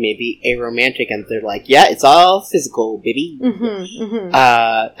say maybe aromantic and they're like, yeah, it's all physical, baby. Mm-hmm,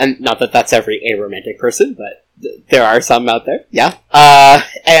 mm-hmm. And not that that's every aromantic person, but there are some out there. Yeah.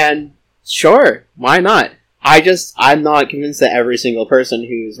 And sure, why not? I'm not convinced that every single person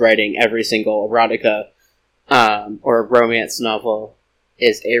who's writing every single erotica, or romance novel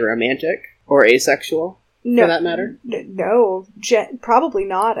is aromantic or asexual. No, for that matter? No, probably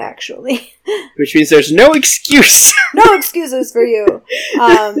not, actually. Which means there's no excuse! No excuses for you!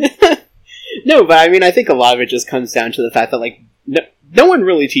 No, but I mean, I think a lot of it just comes down to the fact that, like, no one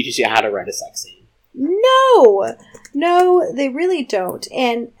really teaches you how to write a sex scene. No, they really don't.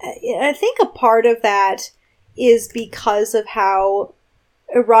 And I think a part of that is because of how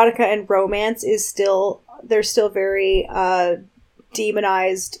erotica and romance they're still very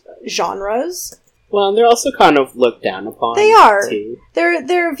demonized genres. Well, and they're also kind of looked down upon. They are. Too.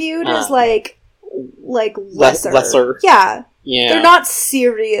 They're viewed as like lesser. Yeah. They're not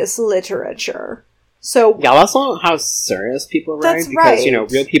serious literature. So yeah, that's not how serious people write. That's because, right. You know,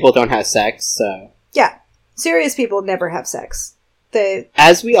 real people don't have sex, so... Yeah. Serious people never have sex.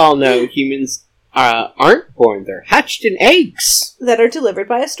 As we all know, humans aren't born. They're hatched in eggs. That are delivered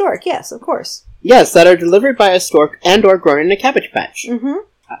by a stork, yes, of course. Yes, that are delivered by a stork and or grown in a cabbage patch. Mm-hmm.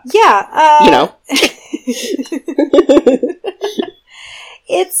 Yeah, you know.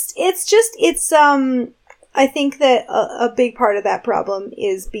 It's I think that a big part of that problem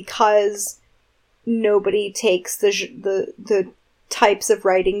is because nobody takes the types of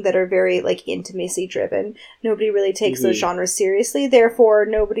writing that are very, like, intimacy driven. Nobody really takes those genres seriously, therefore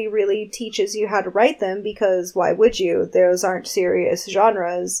nobody really teaches you how to write them, because why would you? Those aren't serious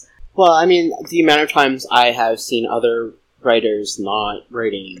genres. Well, I mean, the amount of times I have seen other writers not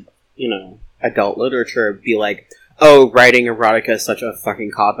writing adult literature be like, oh, writing erotica is such a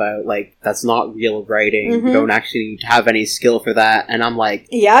fucking cop-out, like, that's not real writing, you don't actually have any skill for that, and I'm like...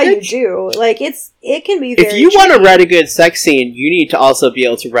 Yeah, you do. Like, it can be very If you want to write a good sex scene, you need to also be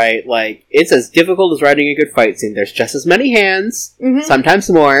able to write, like, it's as difficult as writing a good fight scene. There's just as many hands, sometimes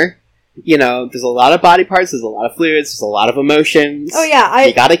more. There's a lot of body parts, there's a lot of fluids, there's a lot of emotions. Oh yeah,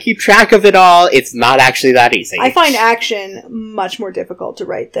 you gotta keep track of it all. It's not actually that easy. I find action much more difficult to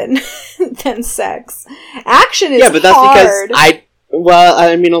write than sex. Action is hard. Yeah, but that's because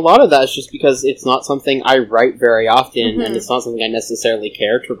a lot of that is just because it's not something I write very often, and it's not something I necessarily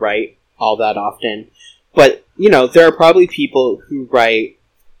care to write all that often. But, there are probably people who write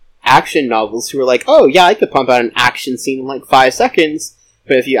action novels who are like, oh yeah, I could pump out an action scene in like 5 seconds.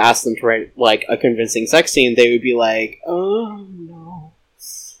 But if you ask them to write, like, a convincing sex scene, they would be like, oh no,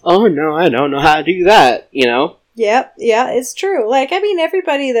 I don't know how to do that, Yep, yeah, it's true. Like, I mean,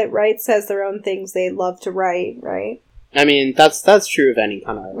 everybody that writes has their own things they love to write, right? I mean, that's true of any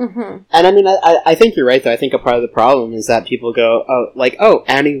kind of art. And I mean, I think you're right, though. I think a part of the problem is that people go, oh,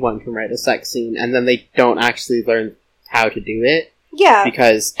 anyone can write a sex scene, and then they don't actually learn how to do it. Yeah.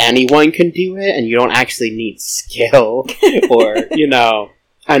 Because anyone can do it, and you don't actually need skill or,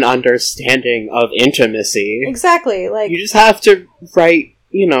 an understanding of intimacy. Exactly. Like, you just have to write,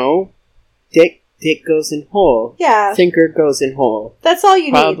 dick goes in hole. Yeah. Thinker goes in hole. That's all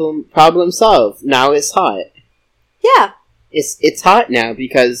you need. Problem solved. Now it's hot. Yeah. It's hot now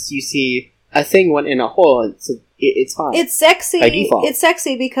because you see a thing went in a hole, it's hot. It's sexy. By default. It's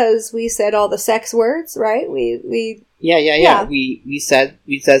sexy because we said all the sex words, right? Yeah. We said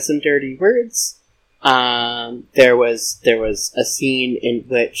some dirty words. There was a scene in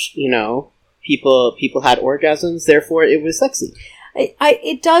which, people had orgasms, therefore it was sexy.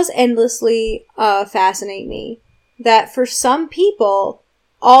 It does endlessly fascinate me that for some people,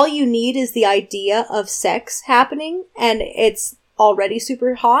 all you need is the idea of sex happening and it's already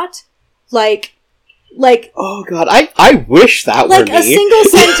super hot. Like oh god, I wish that were me. Like a single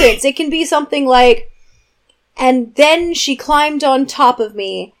sentence. It can be something like, and then she climbed on top of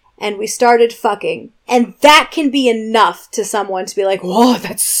me and we started fucking. And that can be enough to someone to be like, whoa,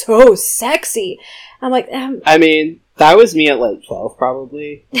 that's so sexy. I'm like, I mean, that was me at like 12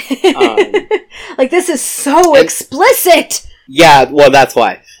 probably. Like, this is so explicit! Yeah, well, that's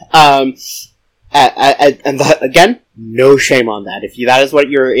why. And that, again, no shame on that. If that is what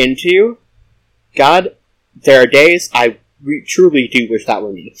you're into, God, there are days I truly do wish that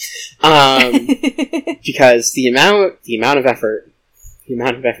were me. Because the amount of effort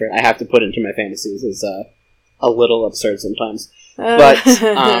I have to put into my fantasies is a little absurd sometimes. But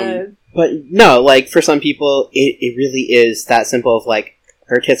no, like, for some people, it really is that simple of, like,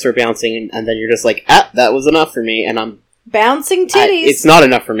 her tits are bouncing, and then you're just like, that was enough for me, and I'm... Bouncing titties! It's not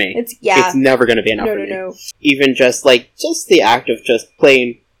enough for me. It's never gonna be enough for me. No. Even just the act of just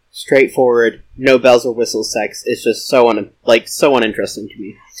plain, straightforward, no bells or whistles sex is just so uninteresting to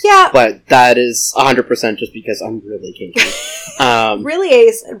me. Yeah. But that is 100% just because I'm really kinky. Really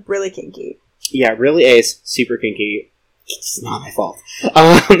ace and really kinky. Yeah, really ace, super kinky. It's not my fault.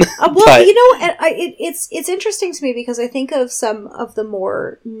 Well, it's interesting to me because I think of some of the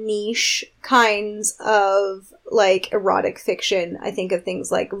more niche kinds of, like, erotic fiction. I think of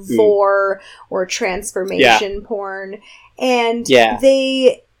things like vore or transformation porn. And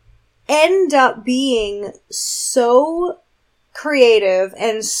they end up being so creative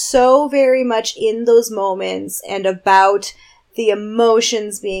and so very much in those moments and about the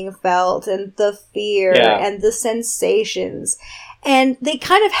emotions being felt and the fear and the sensations. And they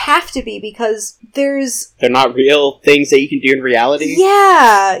kind of have to be because they're not real things that you can do in reality.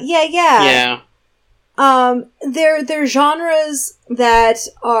 Yeah. They're genres that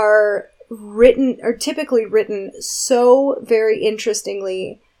are typically written so very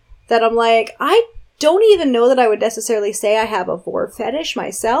interestingly that I'm like, I don't even know that I would necessarily say I have a vore fetish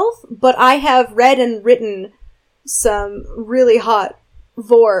myself, but I have read and written some really hot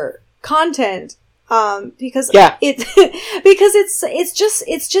vore content because it's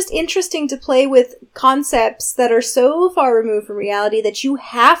just interesting to play with concepts that are so far removed from reality that you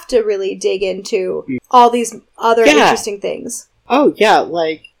have to really dig into all these other interesting things. Oh yeah,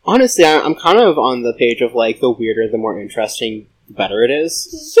 like, honestly, I'm kind of on the page of, like, the weirder the more interesting the better it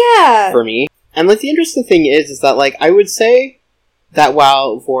is. Yeah, for me. And, like, the interesting thing is that, like, I would say that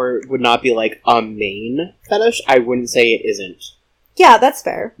while vore would not be, like, a main fetish, I wouldn't say it isn't. Yeah, that's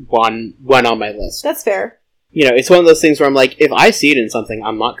fair. One on my list. That's fair. It's one of those things where I'm like, if I see it in something,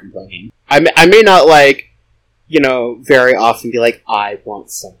 I'm not complaining. I may not, like, very often be like, I want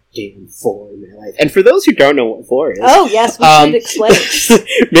some damn vore in my life. And for those who don't know what vore is... Oh, yes, we should explain.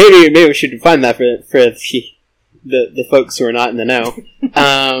 maybe we should define that for the folks who are not in the know.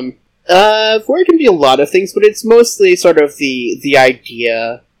 Vore can be a lot of things, but it's mostly sort of the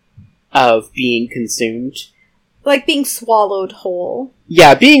idea of being consumed. Like being swallowed whole.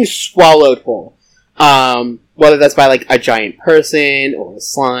 Yeah, being swallowed whole. Whether that's by, like, a giant person, or a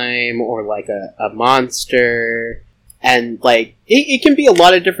slime, or, like, a monster. And, like, it can be a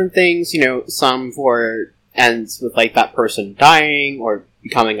lot of different things. You know, some vore ends with, like, that person dying, or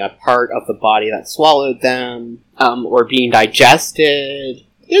becoming a part of the body that swallowed them, or being digested.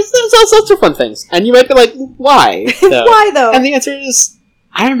 There's all sorts of fun things. And you might be like, why? Why, though? And the answer is,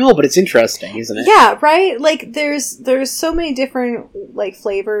 I don't know, but it's interesting, isn't it? Yeah, right? Like, there's so many different, like,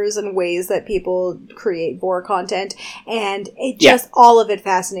 flavors and ways that people create vore content, and it just, all of it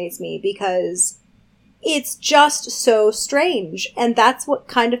fascinates me, because it's just so strange, and that's what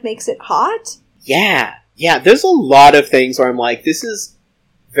kind of makes it hot. Yeah, there's a lot of things where I'm like, this is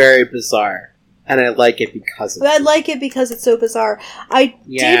very bizarre. And I like it because of it. I like it because it's so bizarre. I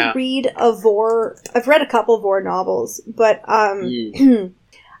did read a vore... I've read a couple vore novels, but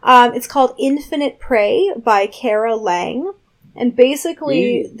it's called Infinite Prey by Kara Lang. And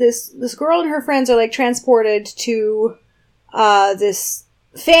basically, this girl and her friends are, like, transported to this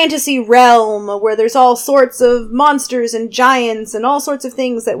fantasy realm where there's all sorts of monsters and giants and all sorts of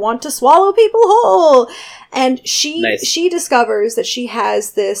things that want to swallow people whole. And she discovers that she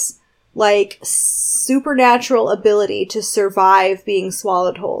has this, like, supernatural ability to survive being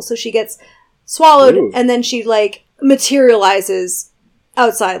swallowed whole. So she gets swallowed, and then she, like, materializes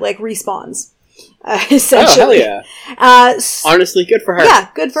outside, like, respawns. Essentially. Oh, hell yeah. Honestly, good for her. Yeah,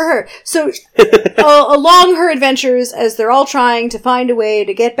 good for her. So, along her adventures, as they're all trying to find a way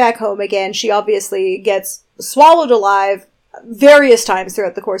to get back home again, she obviously gets swallowed alive various times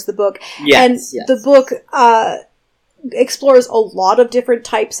throughout the course of the book. Yes. The book, explores a lot of different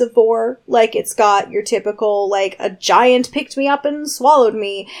types of vore. Like, it's got your typical, like, a giant picked me up and swallowed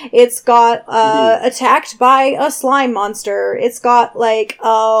me. It's got, attacked by a slime monster. It's got, like,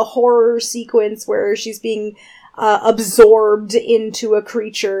 a horror sequence where she's being, absorbed into a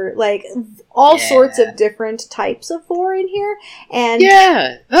creature. Like, all sorts of different types of vore in here. And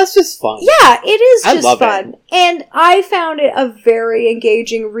yeah, that's just fun. Yeah, it is just fun. And I found it a very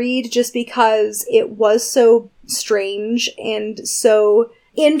engaging read just because it was so strange and so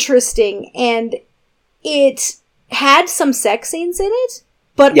interesting, and it had some sex scenes in it,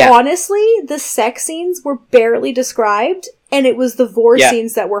 but honestly, the sex scenes were barely described, and it was the vore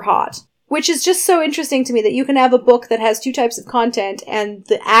scenes that were hot. Which is just so interesting to me that you can have a book that has two types of content and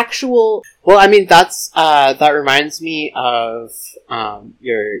the actual... Well, I mean, that reminds me of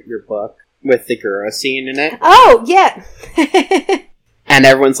your book with the Guro scene in it. Oh, yeah. And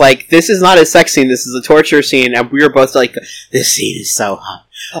everyone's like, this is not a sex scene, this is a torture scene. And we were both like, this scene is so hot.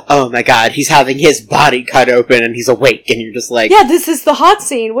 Oh my god, he's having his body cut open and he's awake. And you're just like... Yeah, this is the hot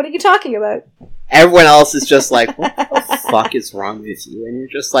scene. What are you talking about? Everyone else is just like, what the fuck is wrong with you? And you're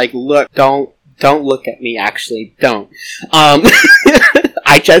just like, look, don't look at me, actually, don't.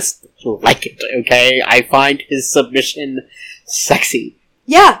 I just like it, okay? I find his submission sexy.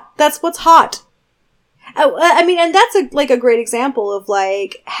 Yeah, that's what's hot. I mean, and that's a great example of,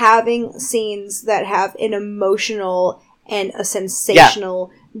 like, having scenes that have an emotional and a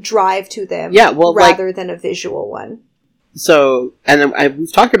sensational drive to them, rather than a visual one. So, and then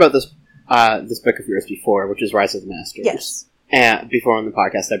we've talked about this book of yours before, which is Rise of the Masters. Yes. And before on the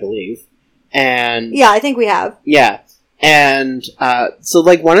podcast, I believe. And yeah, I think we have. Yeah. And so,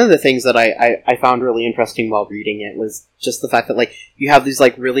 like, one of the things that I found really interesting while reading it was just the fact that, like, you have these,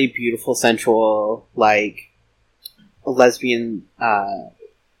 like, really beautiful, sensual, like, lesbian,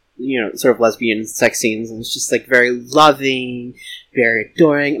 sort of lesbian sex scenes, and it's just, like, very loving, very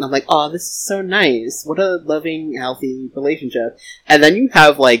adoring, and I'm like, oh, this is so nice. What a loving, healthy relationship. And then you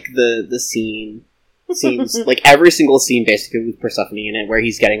have, like, the scenes, like, every single scene, basically, with Persephone in it, where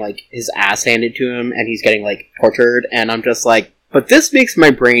he's getting, like, his ass handed to him, and he's getting, like, tortured, and I'm just like, but this makes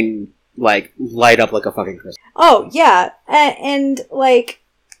my brain, like, light up like a fucking Christmas. Oh, yeah. And like,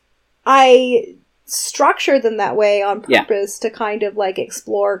 I structure them that way on purpose to kind of, like,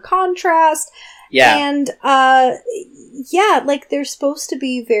 explore contrast. Yeah. And, like, they're supposed to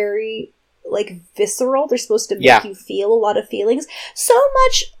be very, like, visceral. They're supposed to make you feel a lot of feelings. So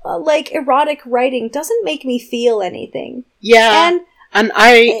much, like, erotic writing doesn't make me feel anything. Yeah. And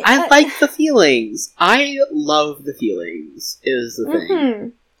I like the feelings. I love the feelings, is the thing. Mm-hmm.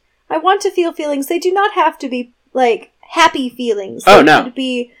 I want to feel feelings. They do not have to be, like, happy feelings. Oh, they no. could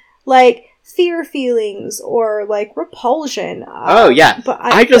be, like, fear feelings or, like, repulsion. Oh, yeah. But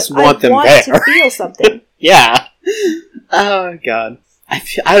I just want them there. to feel something. Yeah. Oh, God.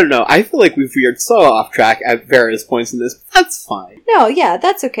 I don't know. I feel like we've veered so off track at various points in this. But that's fine. No, yeah,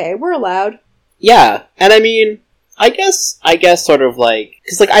 that's okay. We're allowed. Yeah. And I mean, I guess sort of like...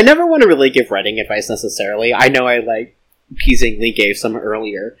 Because, like, I never want to really give writing advice necessarily. I know I, like, teasingly gave some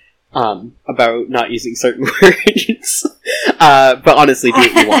earlier. About not using certain words. But honestly, do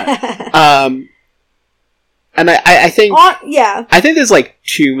what you want. And I think... yeah. I think there's, like,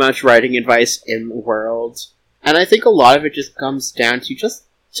 too much writing advice in the world. And I think a lot of it just comes down to just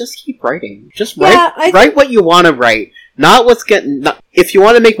keep writing. Just write what you want to write. Not what's getting... if you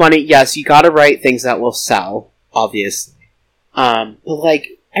want to make money, yes, you gotta write things that will sell, obviously. But,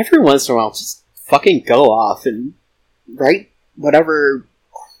 like, every once in a while, just fucking go off and write whatever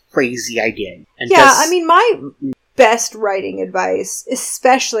crazy idea. And yeah, I mean, my best writing advice,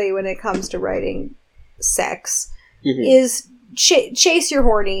 especially when it comes to writing sex, is... chase your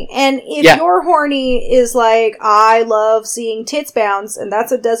horny. And if your horny is like, I love seeing tits bounce, and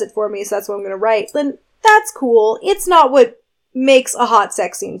that's what does it for me, so that's what I'm gonna write, then that's cool. It's not what makes a hot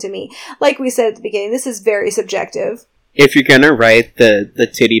sex scene to me. Like we said at the beginning, this is very subjective. If you're gonna write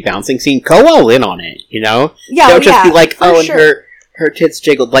the titty bouncing scene, go all in on it, you know? Yeah, don't just be like, oh, sure. And her tits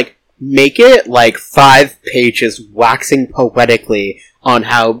jiggled. Like, make it like 5 pages waxing poetically on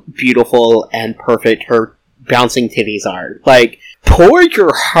how beautiful and perfect her bouncing titties are. Like, pour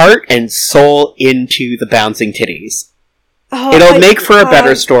your heart and soul into the bouncing titties. Oh, it'll make for a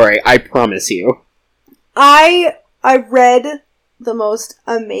better story, I promise you. I read the most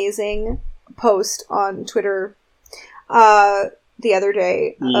amazing post on Twitter the other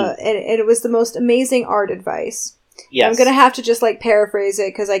day, and it was the most amazing art advice. Yes. I'm gonna have to just, like, paraphrase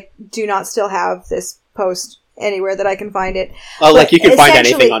it, because I do not still have this post anywhere that I can find it. Oh, like, you can find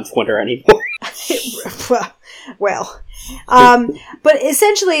anything on Twitter anymore. Well, but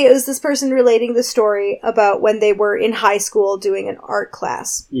essentially it was this person relating the story about when they were in high school doing an art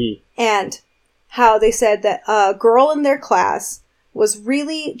class, and how they said that a girl in their class was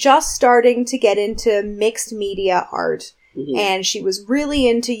really just starting to get into mixed media art, and she was really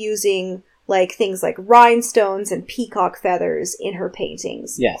into using, like, things like rhinestones and peacock feathers in her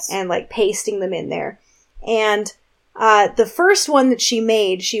paintings. Yes. And, like, pasting them in there. And the first one that she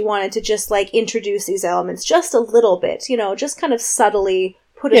made, she wanted to just, like, introduce these elements just a little bit, you know, just kind of subtly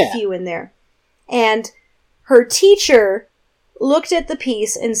put a few in there. And her teacher looked at the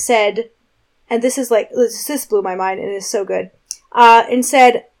piece and said, and this is like, this blew my mind and it is so good, and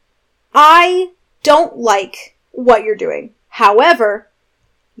said, I don't like what you're doing. However,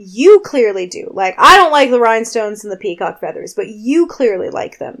 you clearly do. Like, I don't like the rhinestones and the peacock feathers, but you clearly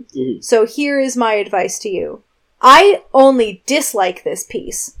like them. So here is my advice to you. I only dislike this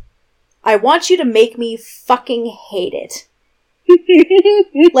piece. I want you to make me fucking hate it.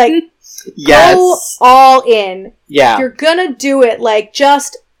 Like, yes. Go all in. Yeah. If you're gonna do it, like,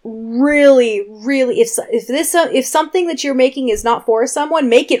 just really, really, if something that you're making is not for someone,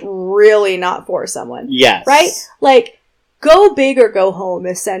 make it really not for someone. Yes. Right? Like, go big or go home,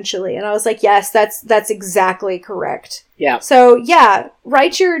 essentially. And I was like, yes, that's exactly correct. Yeah. So, yeah,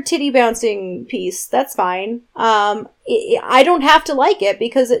 write your titty bouncing piece. That's fine. I don't have to like it,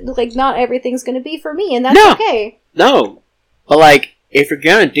 because like, not everything's going to be for me, and that's okay. No. But, like, if you're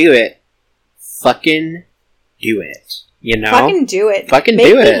going to do it, fucking do it. You know? Fucking do it. Fucking do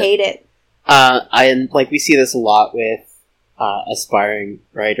it. Make me hate it. And, like, we see this a lot with aspiring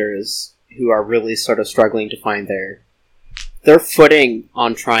writers who are really sort of struggling to find their footing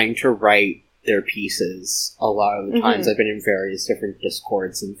on trying to write their pieces. A lot of the times I've been in various different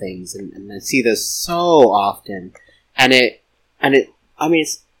Discords and things, and I see this so often. And I mean,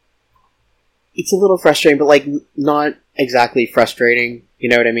 it's a little frustrating, but, like, not exactly frustrating. You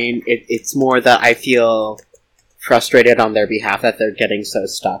know what I mean? It's more that I feel frustrated on their behalf that they're getting so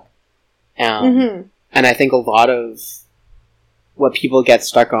stuck. And I think a lot of what people get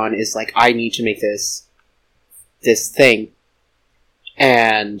stuck on is, like, I need to make this thing.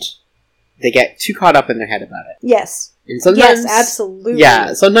 And they get too caught up in their head about it. Yes. And sometimes, yes, absolutely.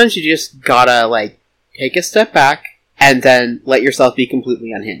 Yeah, sometimes you just gotta, like, take a step back and then let yourself be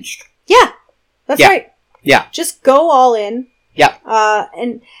completely unhinged. Yeah, that's right. Yeah. Just go all in. Yeah.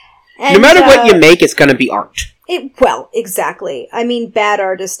 And no matter what you make, it's gonna be art. Well, exactly. I mean, bad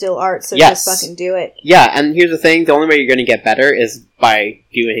art is still art, so just fucking do it. Yeah, and here's the thing, the only way you're gonna get better is by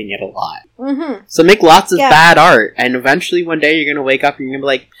doing it a lot. So make lots of bad art, and eventually one day you're gonna wake up and you're gonna be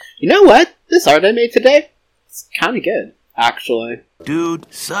like, you know what? This art I made today, it's kinda good, actually.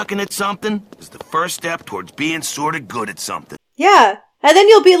 Dude, sucking at something is the first step towards being sorta good at something. Yeah, And then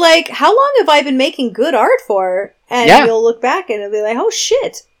you'll be like, how long have I been making good art for? And you'll look back and it'll be like, oh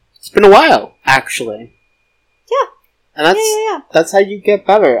shit. It's been a while, actually. Yeah. And that's how you get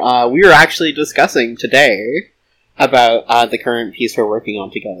better. We were actually discussing today about the current piece we're working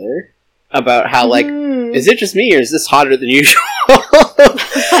on together. About how, like, is it just me or is this hotter than usual?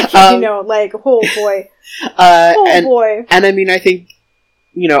 Oh boy. Boy. And I mean, I think,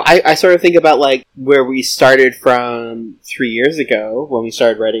 I sort of think about, like, where we started from 3 years ago when we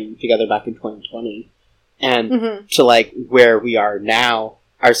started writing together back in 2020. And to, like, where we are now,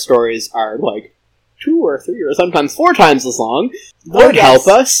 our stories are, like, 2 or 3 or sometimes 4 times as long. Lord help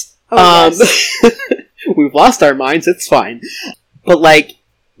us. We've lost our minds, it's fine. But, like,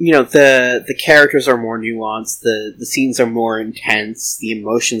 the characters are more nuanced, the scenes are more intense, the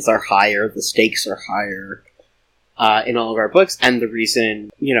emotions are higher, the stakes are higher in all of our books, and the reason,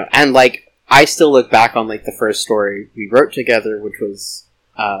 and, like, I still look back on, like, the first story we wrote together, which was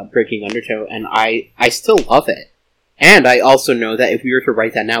Breaking Undertow, and I still love it. And I also know that if we were to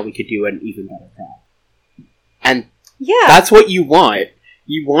write that now, we could do an even better job. And that's what you want.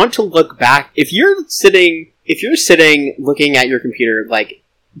 You want to look back, if you're sitting looking at your computer, like,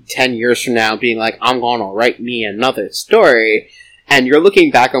 10 years from now being like, I'm gonna write me another story, and you're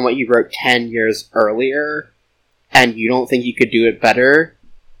looking back on what you wrote 10 years earlier, and you don't think you could do it better,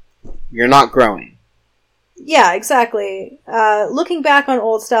 you're not growing. Yeah, exactly. Looking back on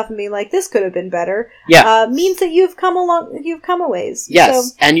old stuff and being like, this could have been better, means that you've come a ways.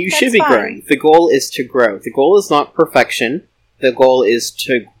 Yes, so and you should be growing. The goal is to grow. The goal is not perfection. The goal is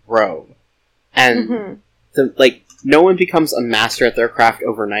to grow. And, no one becomes a master at their craft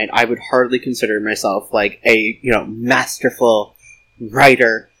overnight. I would hardly consider myself, like, a, masterful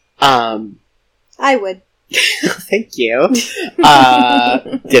writer. I would. Thank you.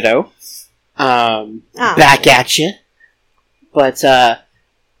 Ditto. Back at you. But,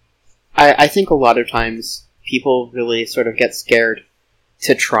 I think a lot of times people really sort of get scared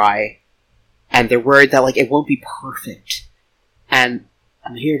to try. And they're worried that, like, it won't be perfect. And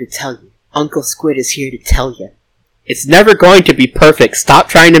I'm here to tell you. Uncle Squid is here to tell you. It's never going to be perfect. Stop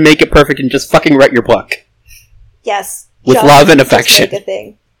trying to make it perfect and just fucking write your book. Yes. With love and affection. Just make a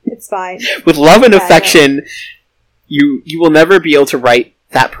thing. It's fine. With love and affection, you will never be able to write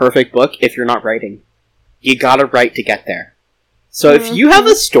that perfect book if you're not writing. You gotta write to get there. So if you have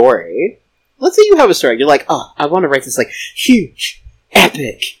a story, let's say you have a story, you're like, oh, I want to write this, like, huge,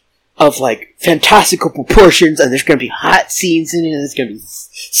 epic, of, like, fantastical proportions, and there's gonna be hot scenes in it, and there's gonna be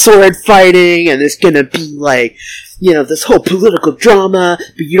sword fighting, and there's gonna be, like, this whole political drama,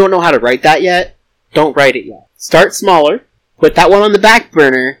 but you don't know how to write that yet, don't write it yet. Start smaller, put that one on the back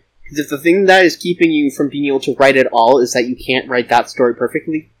burner, because if the thing that is keeping you from being able to write it all is that you can't write that story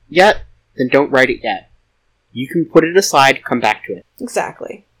perfectly yet, then don't write it yet. You can put it aside, come back to it.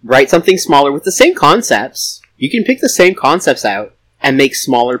 Exactly. Write something smaller with the same concepts. You can pick the same concepts out and make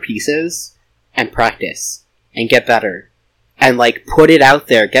smaller pieces and practice and get better. And, like, put it out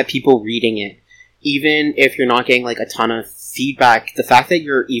there, get people reading it. Even if you're not getting, like, a ton of feedback, the fact that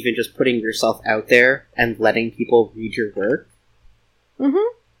you're even just putting yourself out there and letting people read your work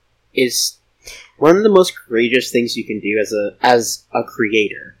is one of the most courageous things you can do as a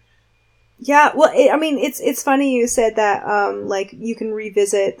creator. Yeah, well, it's funny you said that, like, you can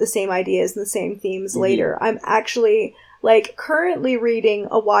revisit the same ideas and the same themes later. I'm actually, like, currently reading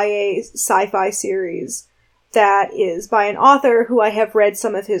a YA sci-fi series that is by an author who I have read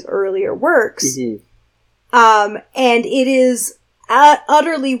some of his earlier works. And it is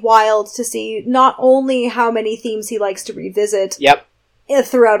utterly wild to see not only how many themes he likes to revisit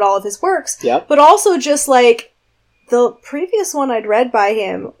throughout all of his works, but also just, like, the previous one I'd read by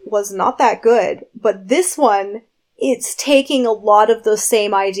him was not that good, but this one, it's taking a lot of those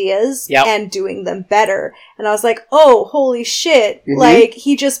same ideas and doing them better. And I was like, oh, holy shit. Like,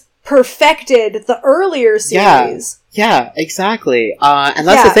 he just perfected the earlier series. Yeah, exactly. And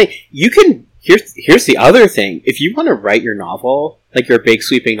that's the thing. You can... Here's the other thing. If you want to write your novel, like your big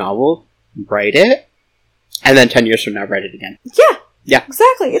sweeping novel, write it, and then 10 years from now, write it again. Yeah.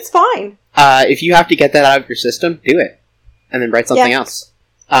 Exactly. It's fine. If you have to get that out of your system, do it. And then write something else.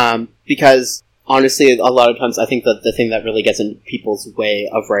 Because, honestly, a lot of times I think that the thing that really gets in people's way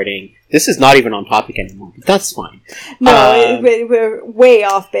of writing... This is not even on topic anymore, but that's fine. No, we're way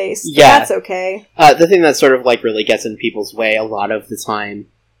off base. Yeah. That's okay. The thing that sort of, like, really gets in people's way a lot of the time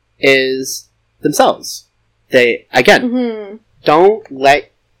is themselves. They, again, don't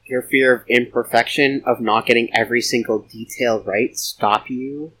let your fear of imperfection, of not getting every single detail right, stop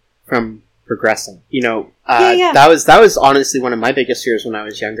you from progressing. That was honestly one of my biggest fears when I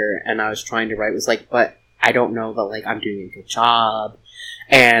was younger, and I was trying to write, was like, but I don't know that, like, I'm doing a good job.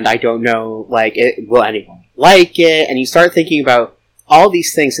 and I don't know, like, will anyone like it? And you start thinking about all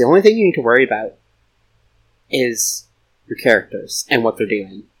these things. The only thing you need to worry about is your characters and what they're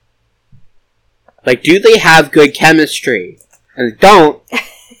doing. Like, do they have good chemistry? And if they don't,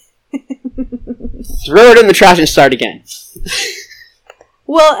 throw it in the trash and start again.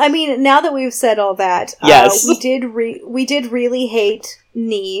 Well, I mean, now that we've said all that, yes. we did really hate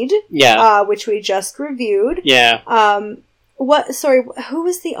Need, which we just reviewed. Yeah. Who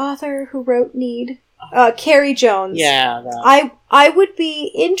was the author who wrote Need? Carrie Jones. Yeah. I would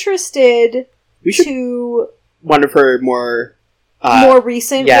be interested to one of her more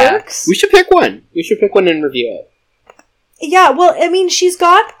recent works. We should pick one. We should pick one and review it. Yeah, well, I mean, she's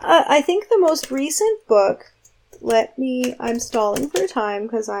got, I think the most recent book. I'm stalling for time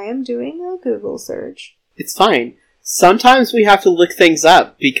because I am doing a Google search. It's fine. Sometimes we have to look things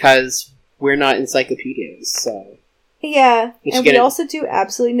up because we're not encyclopedias, so... Yeah, and we also do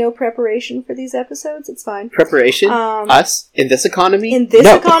absolutely no preparation for these episodes. It's fine. Preparation? Us? In this economy? In this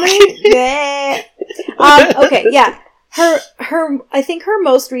economy? Yeah. Okay, yeah. I think her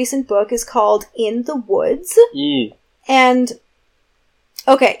most recent book is called In the Woods. And,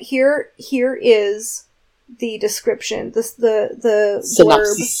 okay, here is the description, the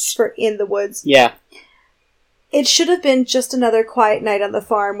synopsis blurb for In the Woods. Yeah. It should have been just another quiet night on the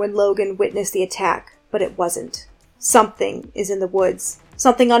farm when Logan witnessed the attack, but it wasn't. Something is in the woods.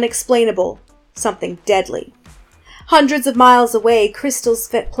 Something unexplainable. Something deadly. Hundreds of miles away,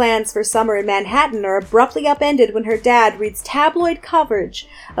 Crystal's plans for summer in Manhattan are abruptly upended when her dad reads tabloid coverage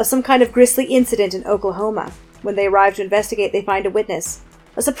of some kind of grisly incident in Oklahoma. When they arrive to investigate, they find a witness.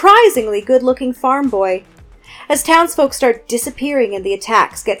 A surprisingly good-looking farm boy. As townsfolk start disappearing and the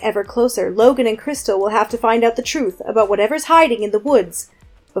attacks get ever closer, Logan and Crystal will have to find out the truth about whatever's hiding in the woods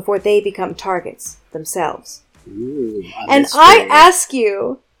before they become targets themselves. Ooh, and I ask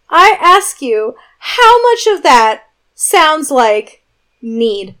you, how much of that sounds like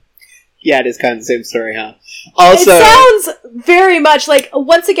Need? Yeah, it is kind of the same story, huh? Also, it sounds very much like,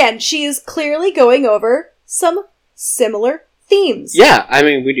 once again, she is clearly going over some similar themes. Yeah, I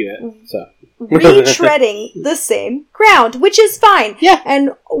mean, we do it, so. Retreading the same ground, which is fine. Yeah.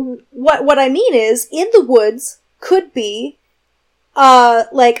 And what I mean is, In the Woods could be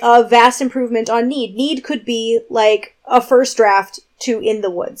like a vast improvement on Need. Need could be like a first draft to In the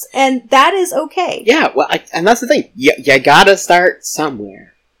Woods, and that is okay. Yeah, well, and that's the thing. You gotta start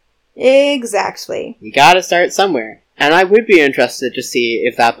somewhere. Exactly. You gotta start somewhere, and I would be interested to see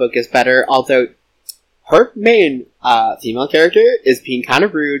if that book is better. Although her main female character is being kind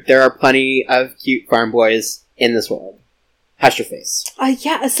of rude. There are plenty of cute farm boys in this world. Hush your face.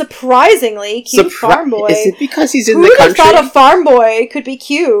 Yeah, a surprisingly cute farm boy. Is it because he's in Who the country? Who would have thought a farm boy could be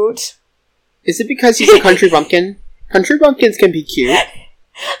cute? Is it because he's a country bumpkin? Country bumpkins can be cute.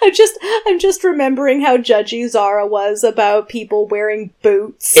 I'm just remembering how judgy Zara was about people wearing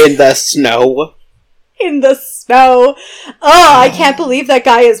boots. In the snow. In the snow. Oh, I can't believe that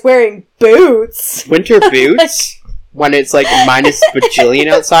guy is wearing boots. Winter boots? When it's like minus bajillion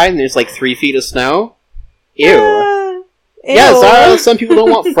outside and there's like 3 feet of snow? Ew. Ew. Yeah, Zara, some people don't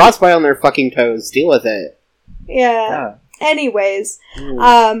want frostbite on their fucking toes. Deal with it. Yeah. Anyways.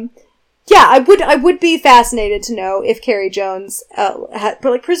 Yeah, I would be fascinated to know if Carrie Jones,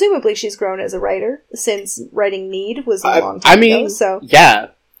 presumably she's grown as a writer since writing Need was a long time ago. So yeah,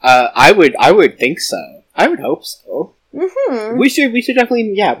 I would think so. I would hope so. Mm-hmm. We should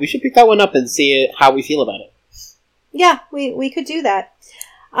definitely, we should pick that one up and see how we feel about it. Yeah, we could do that.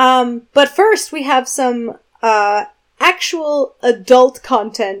 But first we have some actual adult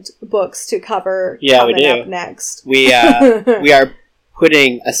content books to cover. Yeah, we do. Up next, we are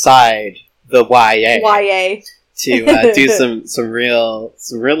putting aside the YA to do some real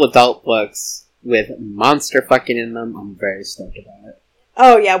adult books with monster fucking in them. I'm very stoked about it.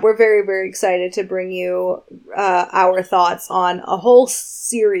 Oh yeah, we're very, very excited to bring you our thoughts on a whole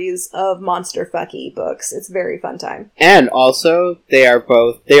series of monster fucky books. It's a very fun time. And also,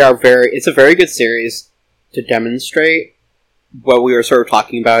 it's a very good series to demonstrate what we were sort of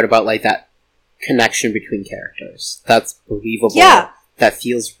talking about like that connection between characters. That's believable. Yeah. That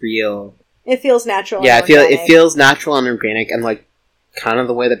feels real. It feels natural. Yeah, it feels natural and organic, and like kind of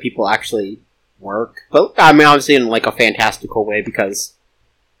the way that people actually work. But I mean, obviously in like a fantastical way because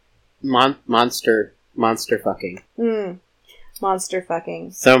monster fucking. Monster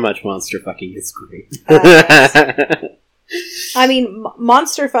fucking. So much monster fucking. It's great. Yes. I mean,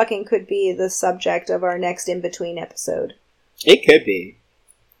 monster fucking could be the subject of our next in-between episode. It could be.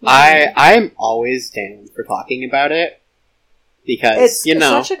 Mm-hmm. I'm always down for talking about it. Because, it's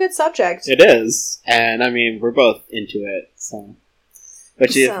such a good subject. It is. And, I mean, we're both into it, so.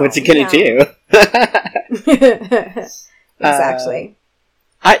 What you gonna do? Exactly.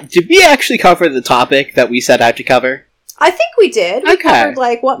 Did we actually cover the topic that we set out to cover? I think we did. We covered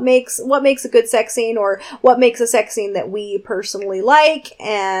like what makes a good sex scene, or what makes a sex scene that we personally like,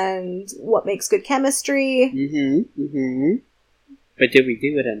 and what makes good chemistry. But did we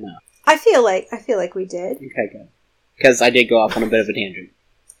do it enough? I feel like we did. Okay, good. Because I did go off on a bit of a tangent,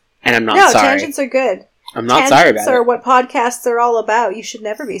 and I'm not sorry. No, tangents are good. I'm not sorry about it. Tangents are what podcasts are all about. You should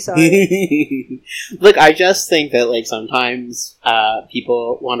never be sorry. Look, I just think that, like, sometimes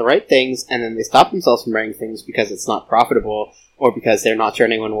people want to write things, and then they stop themselves from writing things because it's not profitable, or because they're not sure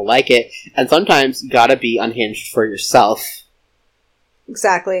anyone will like it. And sometimes you gotta be unhinged for yourself.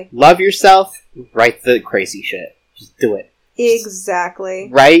 Exactly. Love yourself, write the crazy shit. Just do it. Exactly.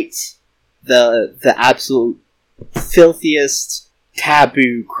 Just write the absolute filthiest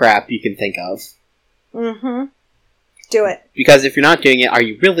taboo crap you can think of. Do it. Because if you're not doing it, are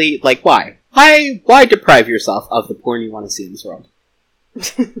you really, like, why? Why deprive yourself of the porn you want to see in this world?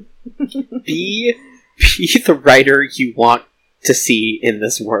 Be the writer you want to see in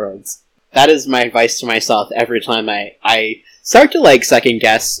this world. That is my advice to myself every time I start to, like, second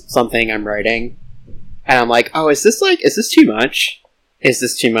guess something I'm writing. And I'm like, oh, is this too much? Is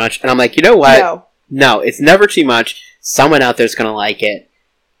this too much? And I'm like, you know what? No, it's never too much. Someone out there's gonna like it.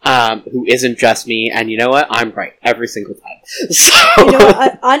 Who isn't just me, and you know what? I'm right every single time. So, you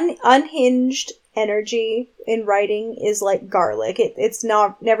know, unhinged energy in writing is like garlic. It's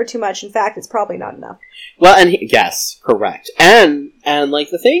never too much. In fact, it's probably not enough. Well, and yes, correct. And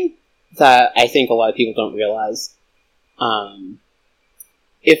like the thing that I think a lot of people don't realize,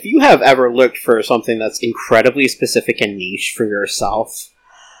 if you have ever looked for something that's incredibly specific and niche for yourself,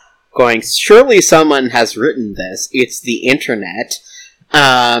 going, surely someone has written this. It's the internet.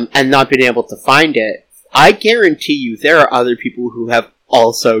 And not being able to find it, I guarantee you there are other people who have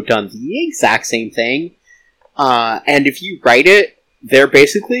also done the exact same thing. And if you write it, they're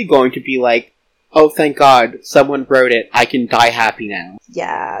basically going to be like, oh, thank God, someone wrote it. I can die happy now.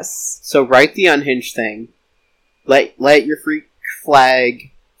 Yes. So write the unhinged thing. Let your freak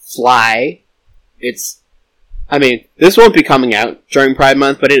flag fly. This won't be coming out during Pride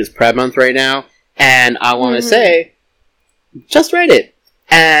Month, but it is Pride Month right now. And I want to say, just write it.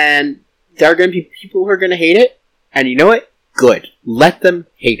 And there are going to be people who are going to hate it. And you know what? Good. Let them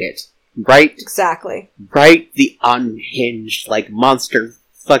hate it. Right? Exactly. Write the unhinged, like, monster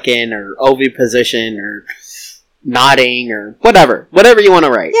fucking, or oviposition, or nodding, or whatever. Whatever you want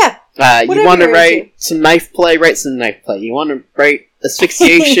to write. Yeah. You want to write some knife play? Write some knife play. You want to write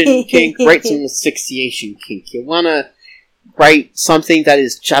asphyxiation kink? Write some asphyxiation kink. You want to write something that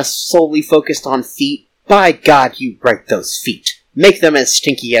is just solely focused on feet? By God, you write those feet. Make them as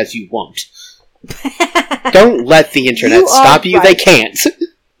stinky as you want. Don't let the internet stop you. Right. They can't.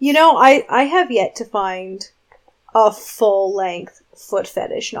 You know, I have yet to find a full-length foot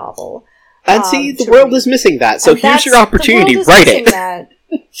fetish novel. And see, the world is missing that. So here's your opportunity. Write it. That.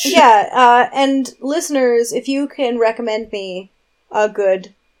 Yeah, and listeners, if you can recommend me a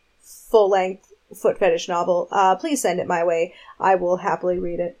good full-length foot fetish novel, please send it my way. I will happily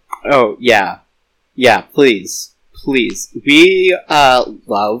read it. Oh, yeah. Yeah, please. Please. We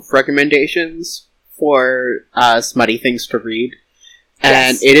love recommendations for smutty things to read.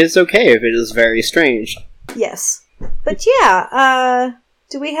 And It is okay if it is very strange. Yes. But yeah,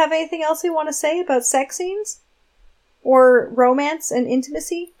 do we have anything else we want to say about sex scenes? Or romance and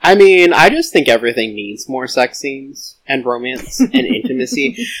intimacy? I mean, I just think everything needs more sex scenes and romance and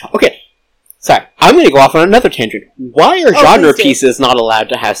intimacy. Okay, sorry. I'm going to go off on another tangent. Why are genre pieces not allowed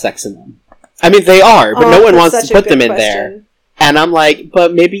to have sex in them? I mean, they are, but no one wants to put them in there. And I'm like,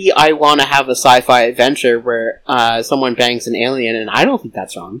 but maybe I want to have a sci-fi adventure where someone bangs an alien, and I don't think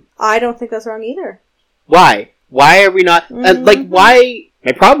that's wrong. I don't think that's wrong either. Why? Why are we not... why...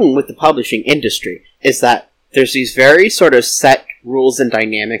 My problem with the publishing industry is that there's these very sort of set rules and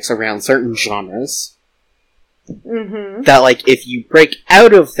dynamics around certain genres. That, like, if you break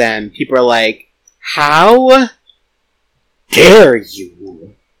out of them, people are like, how dare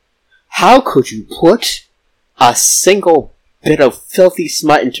you? How could you put a single bit of filthy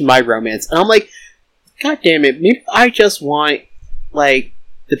smut into my romance? And I'm like, God damn it, maybe I just want, like,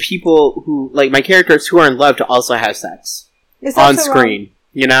 the people who, like, my characters who are in love to also have sex. On screen, wrong?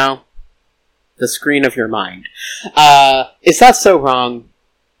 You know? The screen of your mind. Is that so wrong?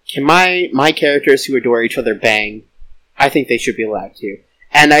 Can my characters who adore each other bang? I think they should be allowed to.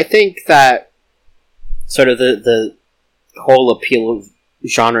 And I think that sort of the whole appeal of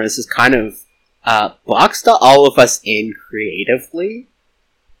genres is kind of boxed all of us in creatively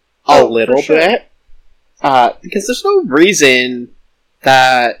a little bit. Because there's no reason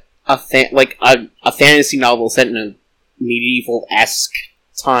that a fantasy novel set in a medieval-esque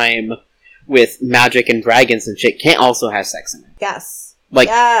time with magic and dragons and shit can't also have sex in it. Yes.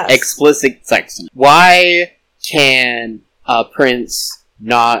 Explicit sex in it. Why can a prince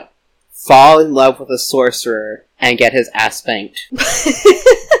not fall in love with a sorcerer and get his ass spanked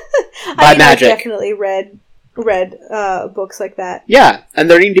by magic? I've definitely read books like that. Yeah, and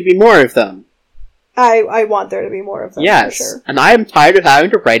there need to be more of them. I want there to be more of them, yes, for sure. And I am tired of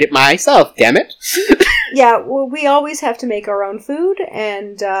having to write it myself, damn it. Yeah, well, we always have to make our own food,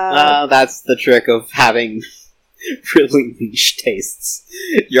 and... that's the trick of having really niche tastes.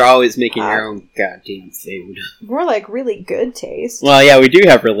 You're always making your own goddamn food. More like really good taste. Well, yeah, we do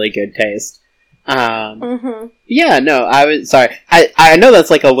have really good taste. Yeah, no, sorry. I know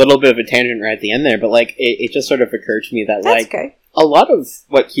that's like a little bit of a tangent right at the end there, but like, it just sort of occurred to me that that's okay. A lot of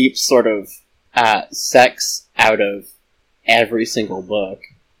what keeps sort of sex out of every single book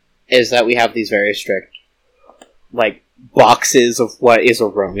is that we have these very strict, like, boxes of what is a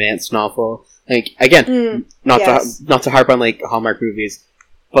romance novel. Like, again, not to harp on, like, Hallmark movies,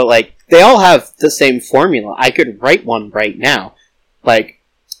 but, like, they all have the same formula. I could write one right now. Like,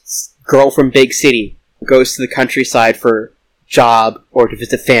 girl from big city goes to the countryside for job or to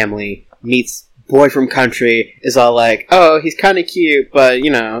visit family, meets boy from country, is all like, oh, he's kind of cute, but, you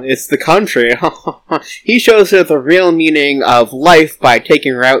know, it's the country. He shows her the real meaning of life by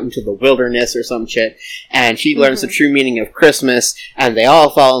taking her out into the wilderness or some shit, and she learns the true meaning of Christmas, and they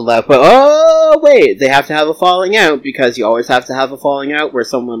all fall in love, but oh, wait, they have to have a falling out, because you always have to have a falling out where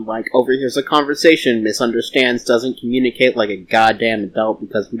someone, like, overhears a conversation, misunderstands, doesn't communicate like a goddamn adult,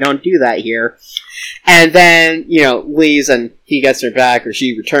 because we don't do that here. And then, you know, leaves and he gets her back or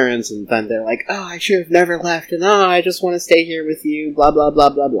she returns and then they're like, oh, I should have never left and oh, I just want to stay here with you, blah, blah, blah,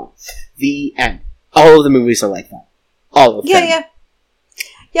 blah, blah. The end. All of the movies are like that. All of them.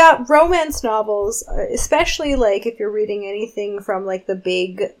 Yeah, romance novels, especially, like, if you're reading anything from, like, the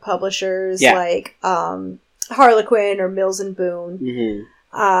big publishers, like, Harlequin or Mills and Boon.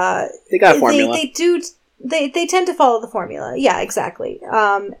 They got a formula. They tend to follow the formula. Yeah, exactly.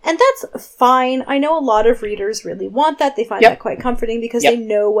 And that's fine. I know a lot of readers really want that. They find that quite comforting because they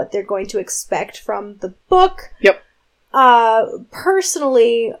know what they're going to expect from the book.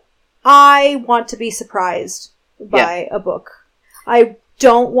 Personally, I want to be surprised by a book. I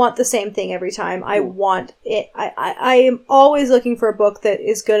don't want the same thing every time. I want it. I am always looking for a book that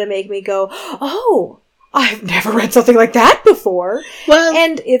is going to make me go, oh, I've never read something like that before. Well,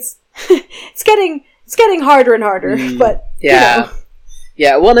 and it's getting harder and harder, but, you know.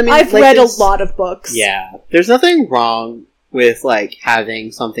 Yeah, well, I mean... I've read a lot of books. Yeah. There's nothing wrong with, like,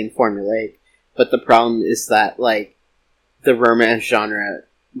 having something formulaic, but the problem is that, like, the romance genre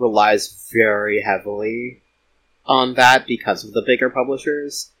relies very heavily on that because of the bigger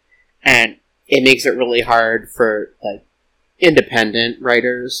publishers, and it makes it really hard for, like, independent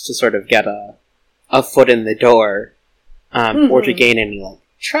writers to sort of get a foot in the door, or to gain any, like,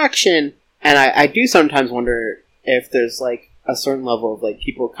 traction. And I do sometimes wonder if there's, like, a certain level of, like,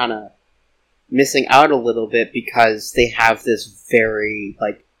 people kind of missing out a little bit because they have this very,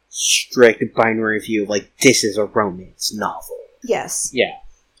 like, strict binary view of, like, this is a romance novel. Yes. Yeah.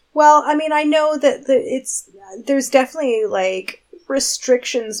 Well, I mean, I know that there's definitely, like,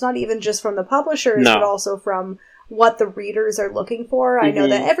 restrictions, not even just from the publishers, but also from what the readers are looking for. I know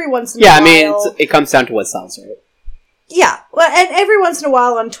that every once in a while... Yeah, I mean, it comes down to what sells, right? Yeah, well, and every once in a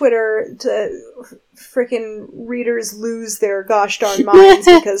while on Twitter, freaking readers lose their gosh darn minds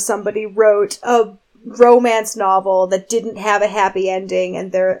because somebody wrote a romance novel that didn't have a happy ending,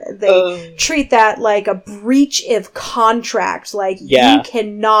 and they treat that like a breach of contract. Like, you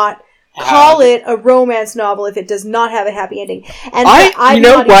cannot call it a romance novel if it does not have a happy ending. And you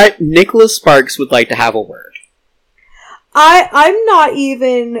know what? Nicholas Sparks would like to have a word. I'm not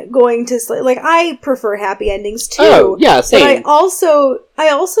even going to say, like, I prefer happy endings too. Oh, yeah, same. But I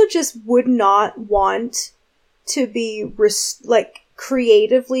also just would not want to be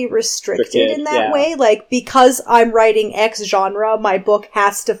creatively restricted in that way. Like, because I'm writing X genre, my book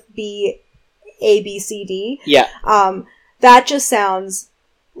has to be A, B, C, D. Yeah. That just sounds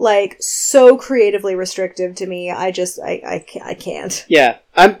like so creatively restrictive to me. I can't. Yeah.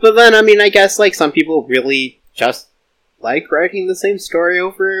 But then, I mean, I guess, like, some people really just like writing the same story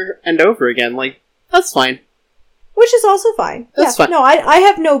over and over again. Like, that's fine. Which is also fine. That's fine. No, I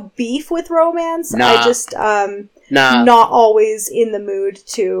have no beef with romance. Nah. I just, not always in the mood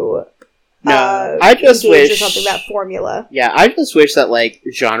to, I just wish... or something, that formula. Yeah, I just wish that, like,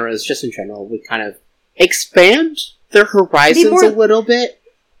 genres, just in general, would kind of expand their horizons a little bit.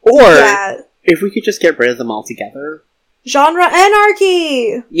 Or, if we could just get rid of them altogether. Genre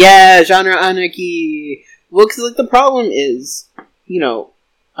anarchy! Yeah, genre anarchy! Well, because, like, the problem is,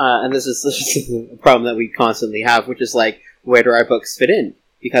 and this is a problem that we constantly have, which is, like, where do our books fit in?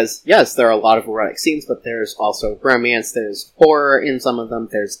 Because, yes, there are a lot of erotic scenes, but there's also romance, there's horror in some of them,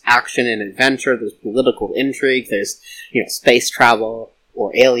 there's action and adventure, there's political intrigue, there's, space travel,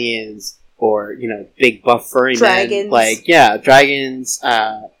 or aliens, or, big buff furry dragons. men. Dragons,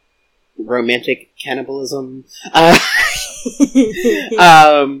 romantic cannibalism.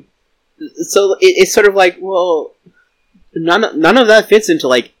 So it's sort of like, well, none of that fits into,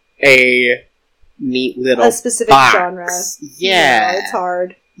 like, a neat little a specific box. Genre. Yeah. It's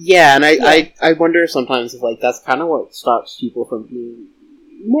hard. Yeah, and I wonder sometimes if, like, that's kind of what stops people from being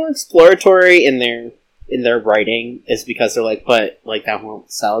more exploratory in their writing, is because they're like, but, like, that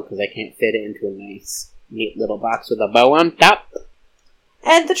won't sell because I can't fit it into a nice, neat little box with a bow on top.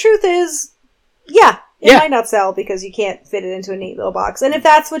 And the truth is, it might not sell because you can't fit it into a neat little box. And if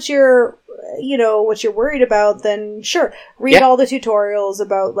that's what you're worried about, then sure, read all the tutorials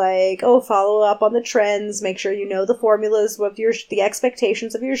about, like, follow up on the trends, make sure you know the formulas of the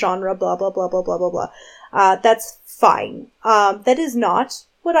expectations of your genre, blah, blah, blah, blah, blah, blah, blah. That's fine. That is not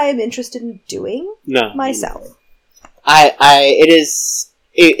what I am interested in doing myself.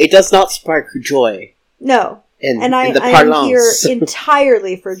 It does not spark joy. No. And I am here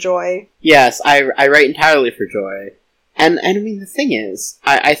entirely for joy. Yes, I write entirely for joy. And I mean, the thing is,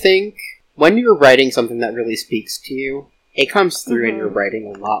 I think when you're writing something that really speaks to you, it comes through in your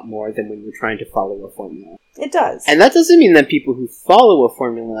writing a lot more than when you're trying to follow a formula. It does. And that doesn't mean that people who follow a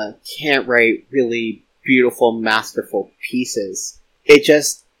formula can't write really beautiful, masterful pieces. It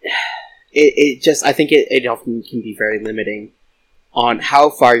just, I think it often can be very limiting on how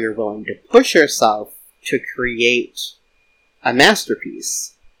far you're willing to push yourself to create a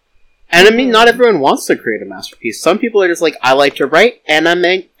masterpiece. And I mean, not everyone wants to create a masterpiece. Some people are just like, I like to write, and I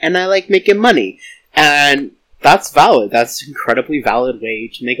like making money. And that's valid. That's an incredibly valid way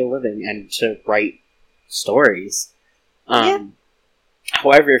to make a living and to write stories. However,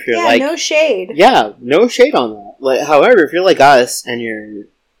 if you're no shade. Yeah, no shade on that. Like, however, if you're like us, and you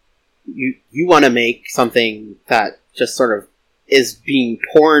want to make something that just sort of is being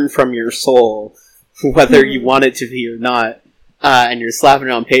torn from your soul, whether you want it to be or not, and you're slapping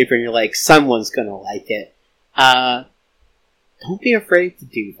it on paper and you're like, someone's gonna like it, don't be afraid to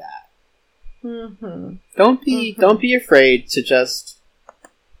do that. Don't be afraid to just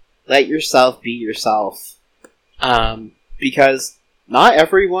let yourself be yourself, because not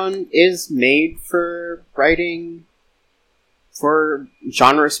everyone is made for writing for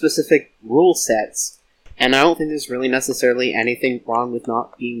genre-specific rule sets. And I don't think there's really necessarily anything wrong with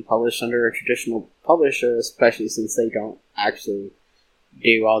not being published under a traditional publisher, especially since they don't actually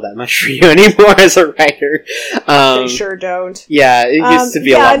do all that much for you anymore as a writer. They sure don't. Yeah, it used to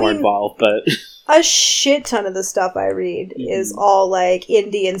be a lot more involved, but... A shit ton of the stuff I read is all, like,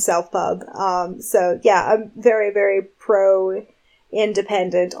 indie and self-pub. So, yeah, I'm very, very pro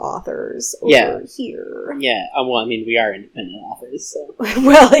independent authors over here. Yeah, well, I mean, we are independent authors, so...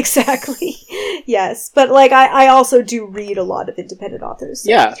 Well, exactly. Yes, but, like, I also do read a lot of independent authors. So.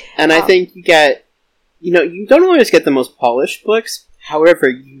 Yeah, and I think you get... you don't always get the most polished books, however,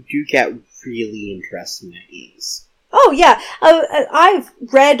 you do get really interesting ideas. Oh, yeah. I've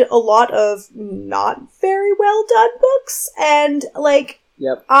read a lot of not very well done books, and, like...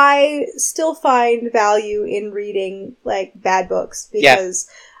 Yep. I still find value in reading, like, bad books, because,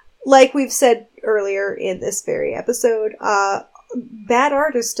 like we've said earlier in this very episode, bad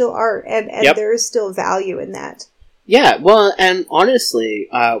art is still art, and there is still value in that. Yeah, well, and honestly,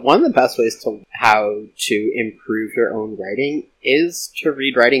 one of the best ways to how to improve your own writing is to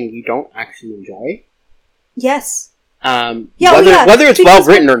read writing you don't actually enjoy. Yes. Whether it's well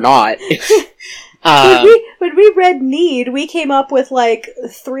written or not. When we read Need, we came up with, like,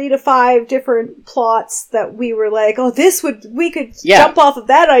 3 to 5 different plots that we were like, we could jump off of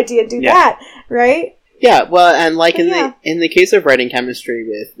that idea and do that, right? Yeah, well, and, like, in the case of writing chemistry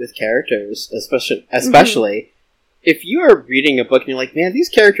with characters, especially, if you are reading a book and you're like, man, these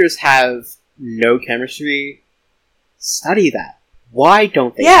characters have no chemistry, study that. Why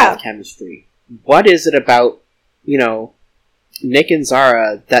don't they have chemistry? What is it about, Nick and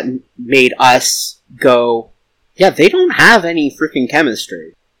Zara that made us go, yeah, they don't have any freaking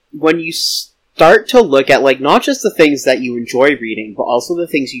chemistry. When you start to look at, like, not just the things that you enjoy reading, but also the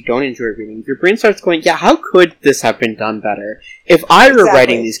things you don't enjoy reading, your brain starts going, yeah, how could this have been done better? If I were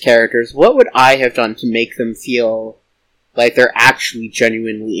writing these characters, what would I have done to make them feel like they're actually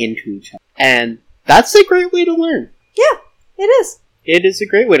genuinely into each other? And that's a great way to learn. Yeah, it is. It is a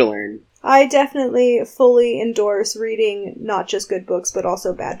great way to learn. I definitely fully endorse reading not just good books, but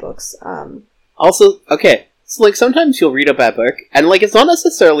also bad books. Also, okay, so, like, sometimes you'll read a bad book, and, like, it's not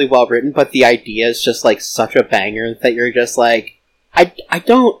necessarily well written, but the idea is just, like, such a banger that you're just like, I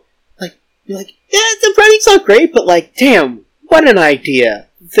don't, like, you're like, yeah, the writing's not great, but, like, damn, what an idea.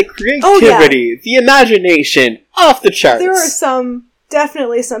 The creativity, the imagination, off the charts. There are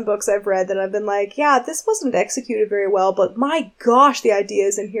definitely some books I've read that I've been like, yeah, this wasn't executed very well, but my gosh, the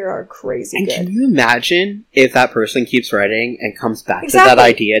ideas in here are crazy and good. Can you imagine if that person keeps writing and comes back to that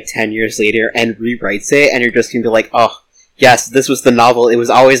idea 10 years later and rewrites it, and you're just gonna be like, oh, yes, this was the novel it was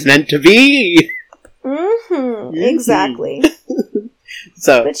always meant to be! Mm-hmm. Exactly.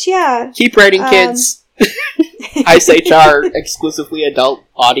 So, but yeah. Keep writing, kids. I say to our exclusively adult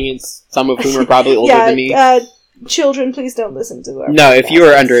audience, some of whom are probably older than me. Children, please don't listen to our podcast. If you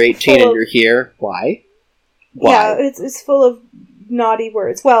are under 18 and you're here, why? Yeah, it's full of naughty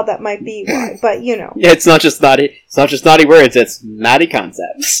words. Well, that might be why, but you know. Yeah, it's not just naughty words, it's naughty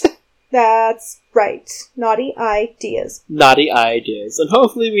concepts. That's right. Naughty ideas. Naughty ideas. And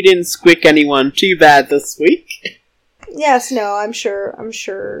hopefully we didn't squick anyone too bad this week. Yes, no, I'm sure.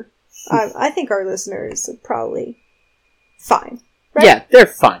 I think our listeners are probably fine. Right? Yeah, they're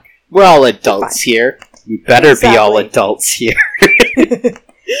fine. We're all adults here. We better be all adults here.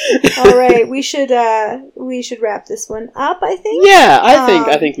 All right, we should wrap this one up, I think. Yeah,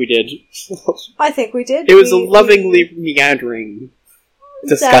 I think we did. I think we did. It was a lovingly meandering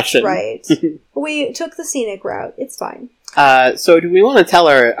discussion. That's right. We took the scenic route. It's fine. So do we want to tell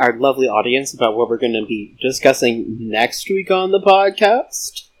our lovely audience about what we're going to be discussing next week on the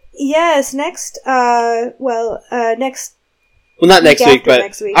podcast? Yes, next Well, not next week, but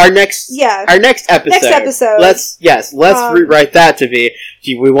next week. our next episode. Next episode. Let's rewrite that to be,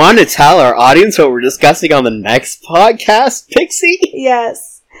 do we want to tell our audience what we're discussing on the next podcast, Pixie?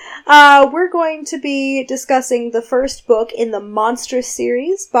 Yes. We're going to be discussing the first book in the Monstrous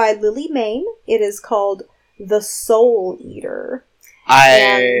series by Lily Mayne. It is called The Soul Eater.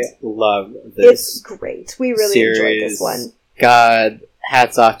 I love this. It's great. We really enjoyed this one. God,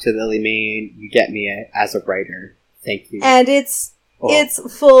 hats off to Lily Mayne. You get me as a writer. Thank you. And it's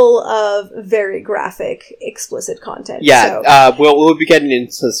full of very graphic, explicit content. Yeah, so. We'll be getting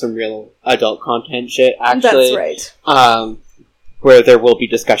into some real adult content shit, actually. That's right. Where there will be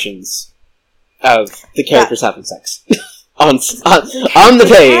discussions of the characters having sex. on the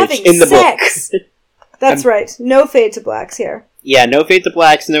page, in the book. That's right. No fade to blacks here. Yeah, no fade to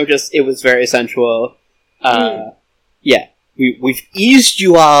blacks, no just, it was very sensual. Yeah. We've eased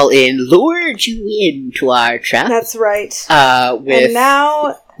you all in, lured you into our chat. That's right. With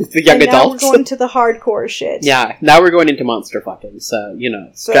the young adults. Now we're going to the hardcore shit. Yeah, now we're going into monster fucking. So,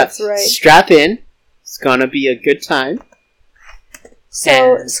 that's right. Strap in. It's gonna be a good time.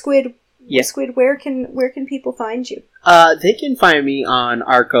 So, Squid, where can people find you? They can find me on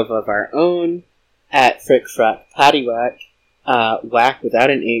Archive of Our Own at Frick Frack Paddywhack. Whack without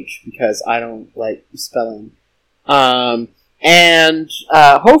an H because I don't like spelling. And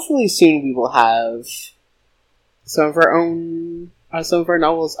hopefully soon we will have some of our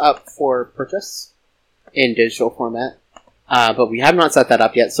novels up for purchase in digital format. But we have not set that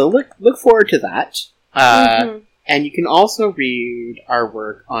up yet, so look forward to that. And you can also read our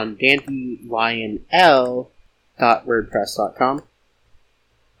work on dandylionl.wordpress.com,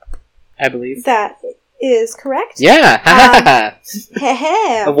 I believe. That is correct. Yeah.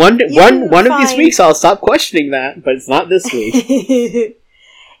 One of these weeks I'll stop questioning that, but it's not this week.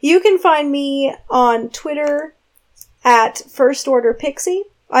 You can find me on Twitter at First Order Pixie.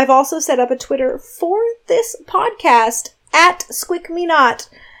 I've also set up a Twitter for this podcast at Squick Me Not.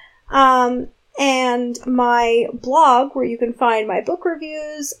 And my blog, where you can find my book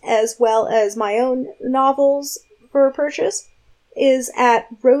reviews as well as my own novels for purchase, is at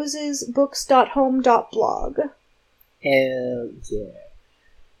rosesbooks.home.blog. Hell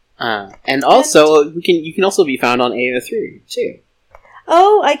yeah. And also, you can also be found on AO3, too.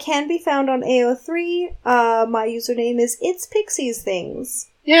 Oh, I can be found on AO3. My username is It's Pixies Things.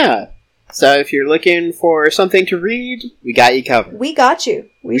 Yeah. So if you're looking for something to read, we got you covered. We got you.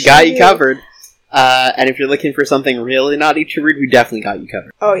 We got you covered. And if you're looking for something really naughty to read, we definitely got you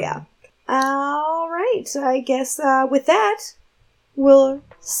covered. Oh, yeah. Alright, I guess with that, we'll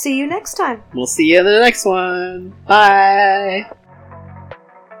see you next time. We'll see you in the next one. Bye!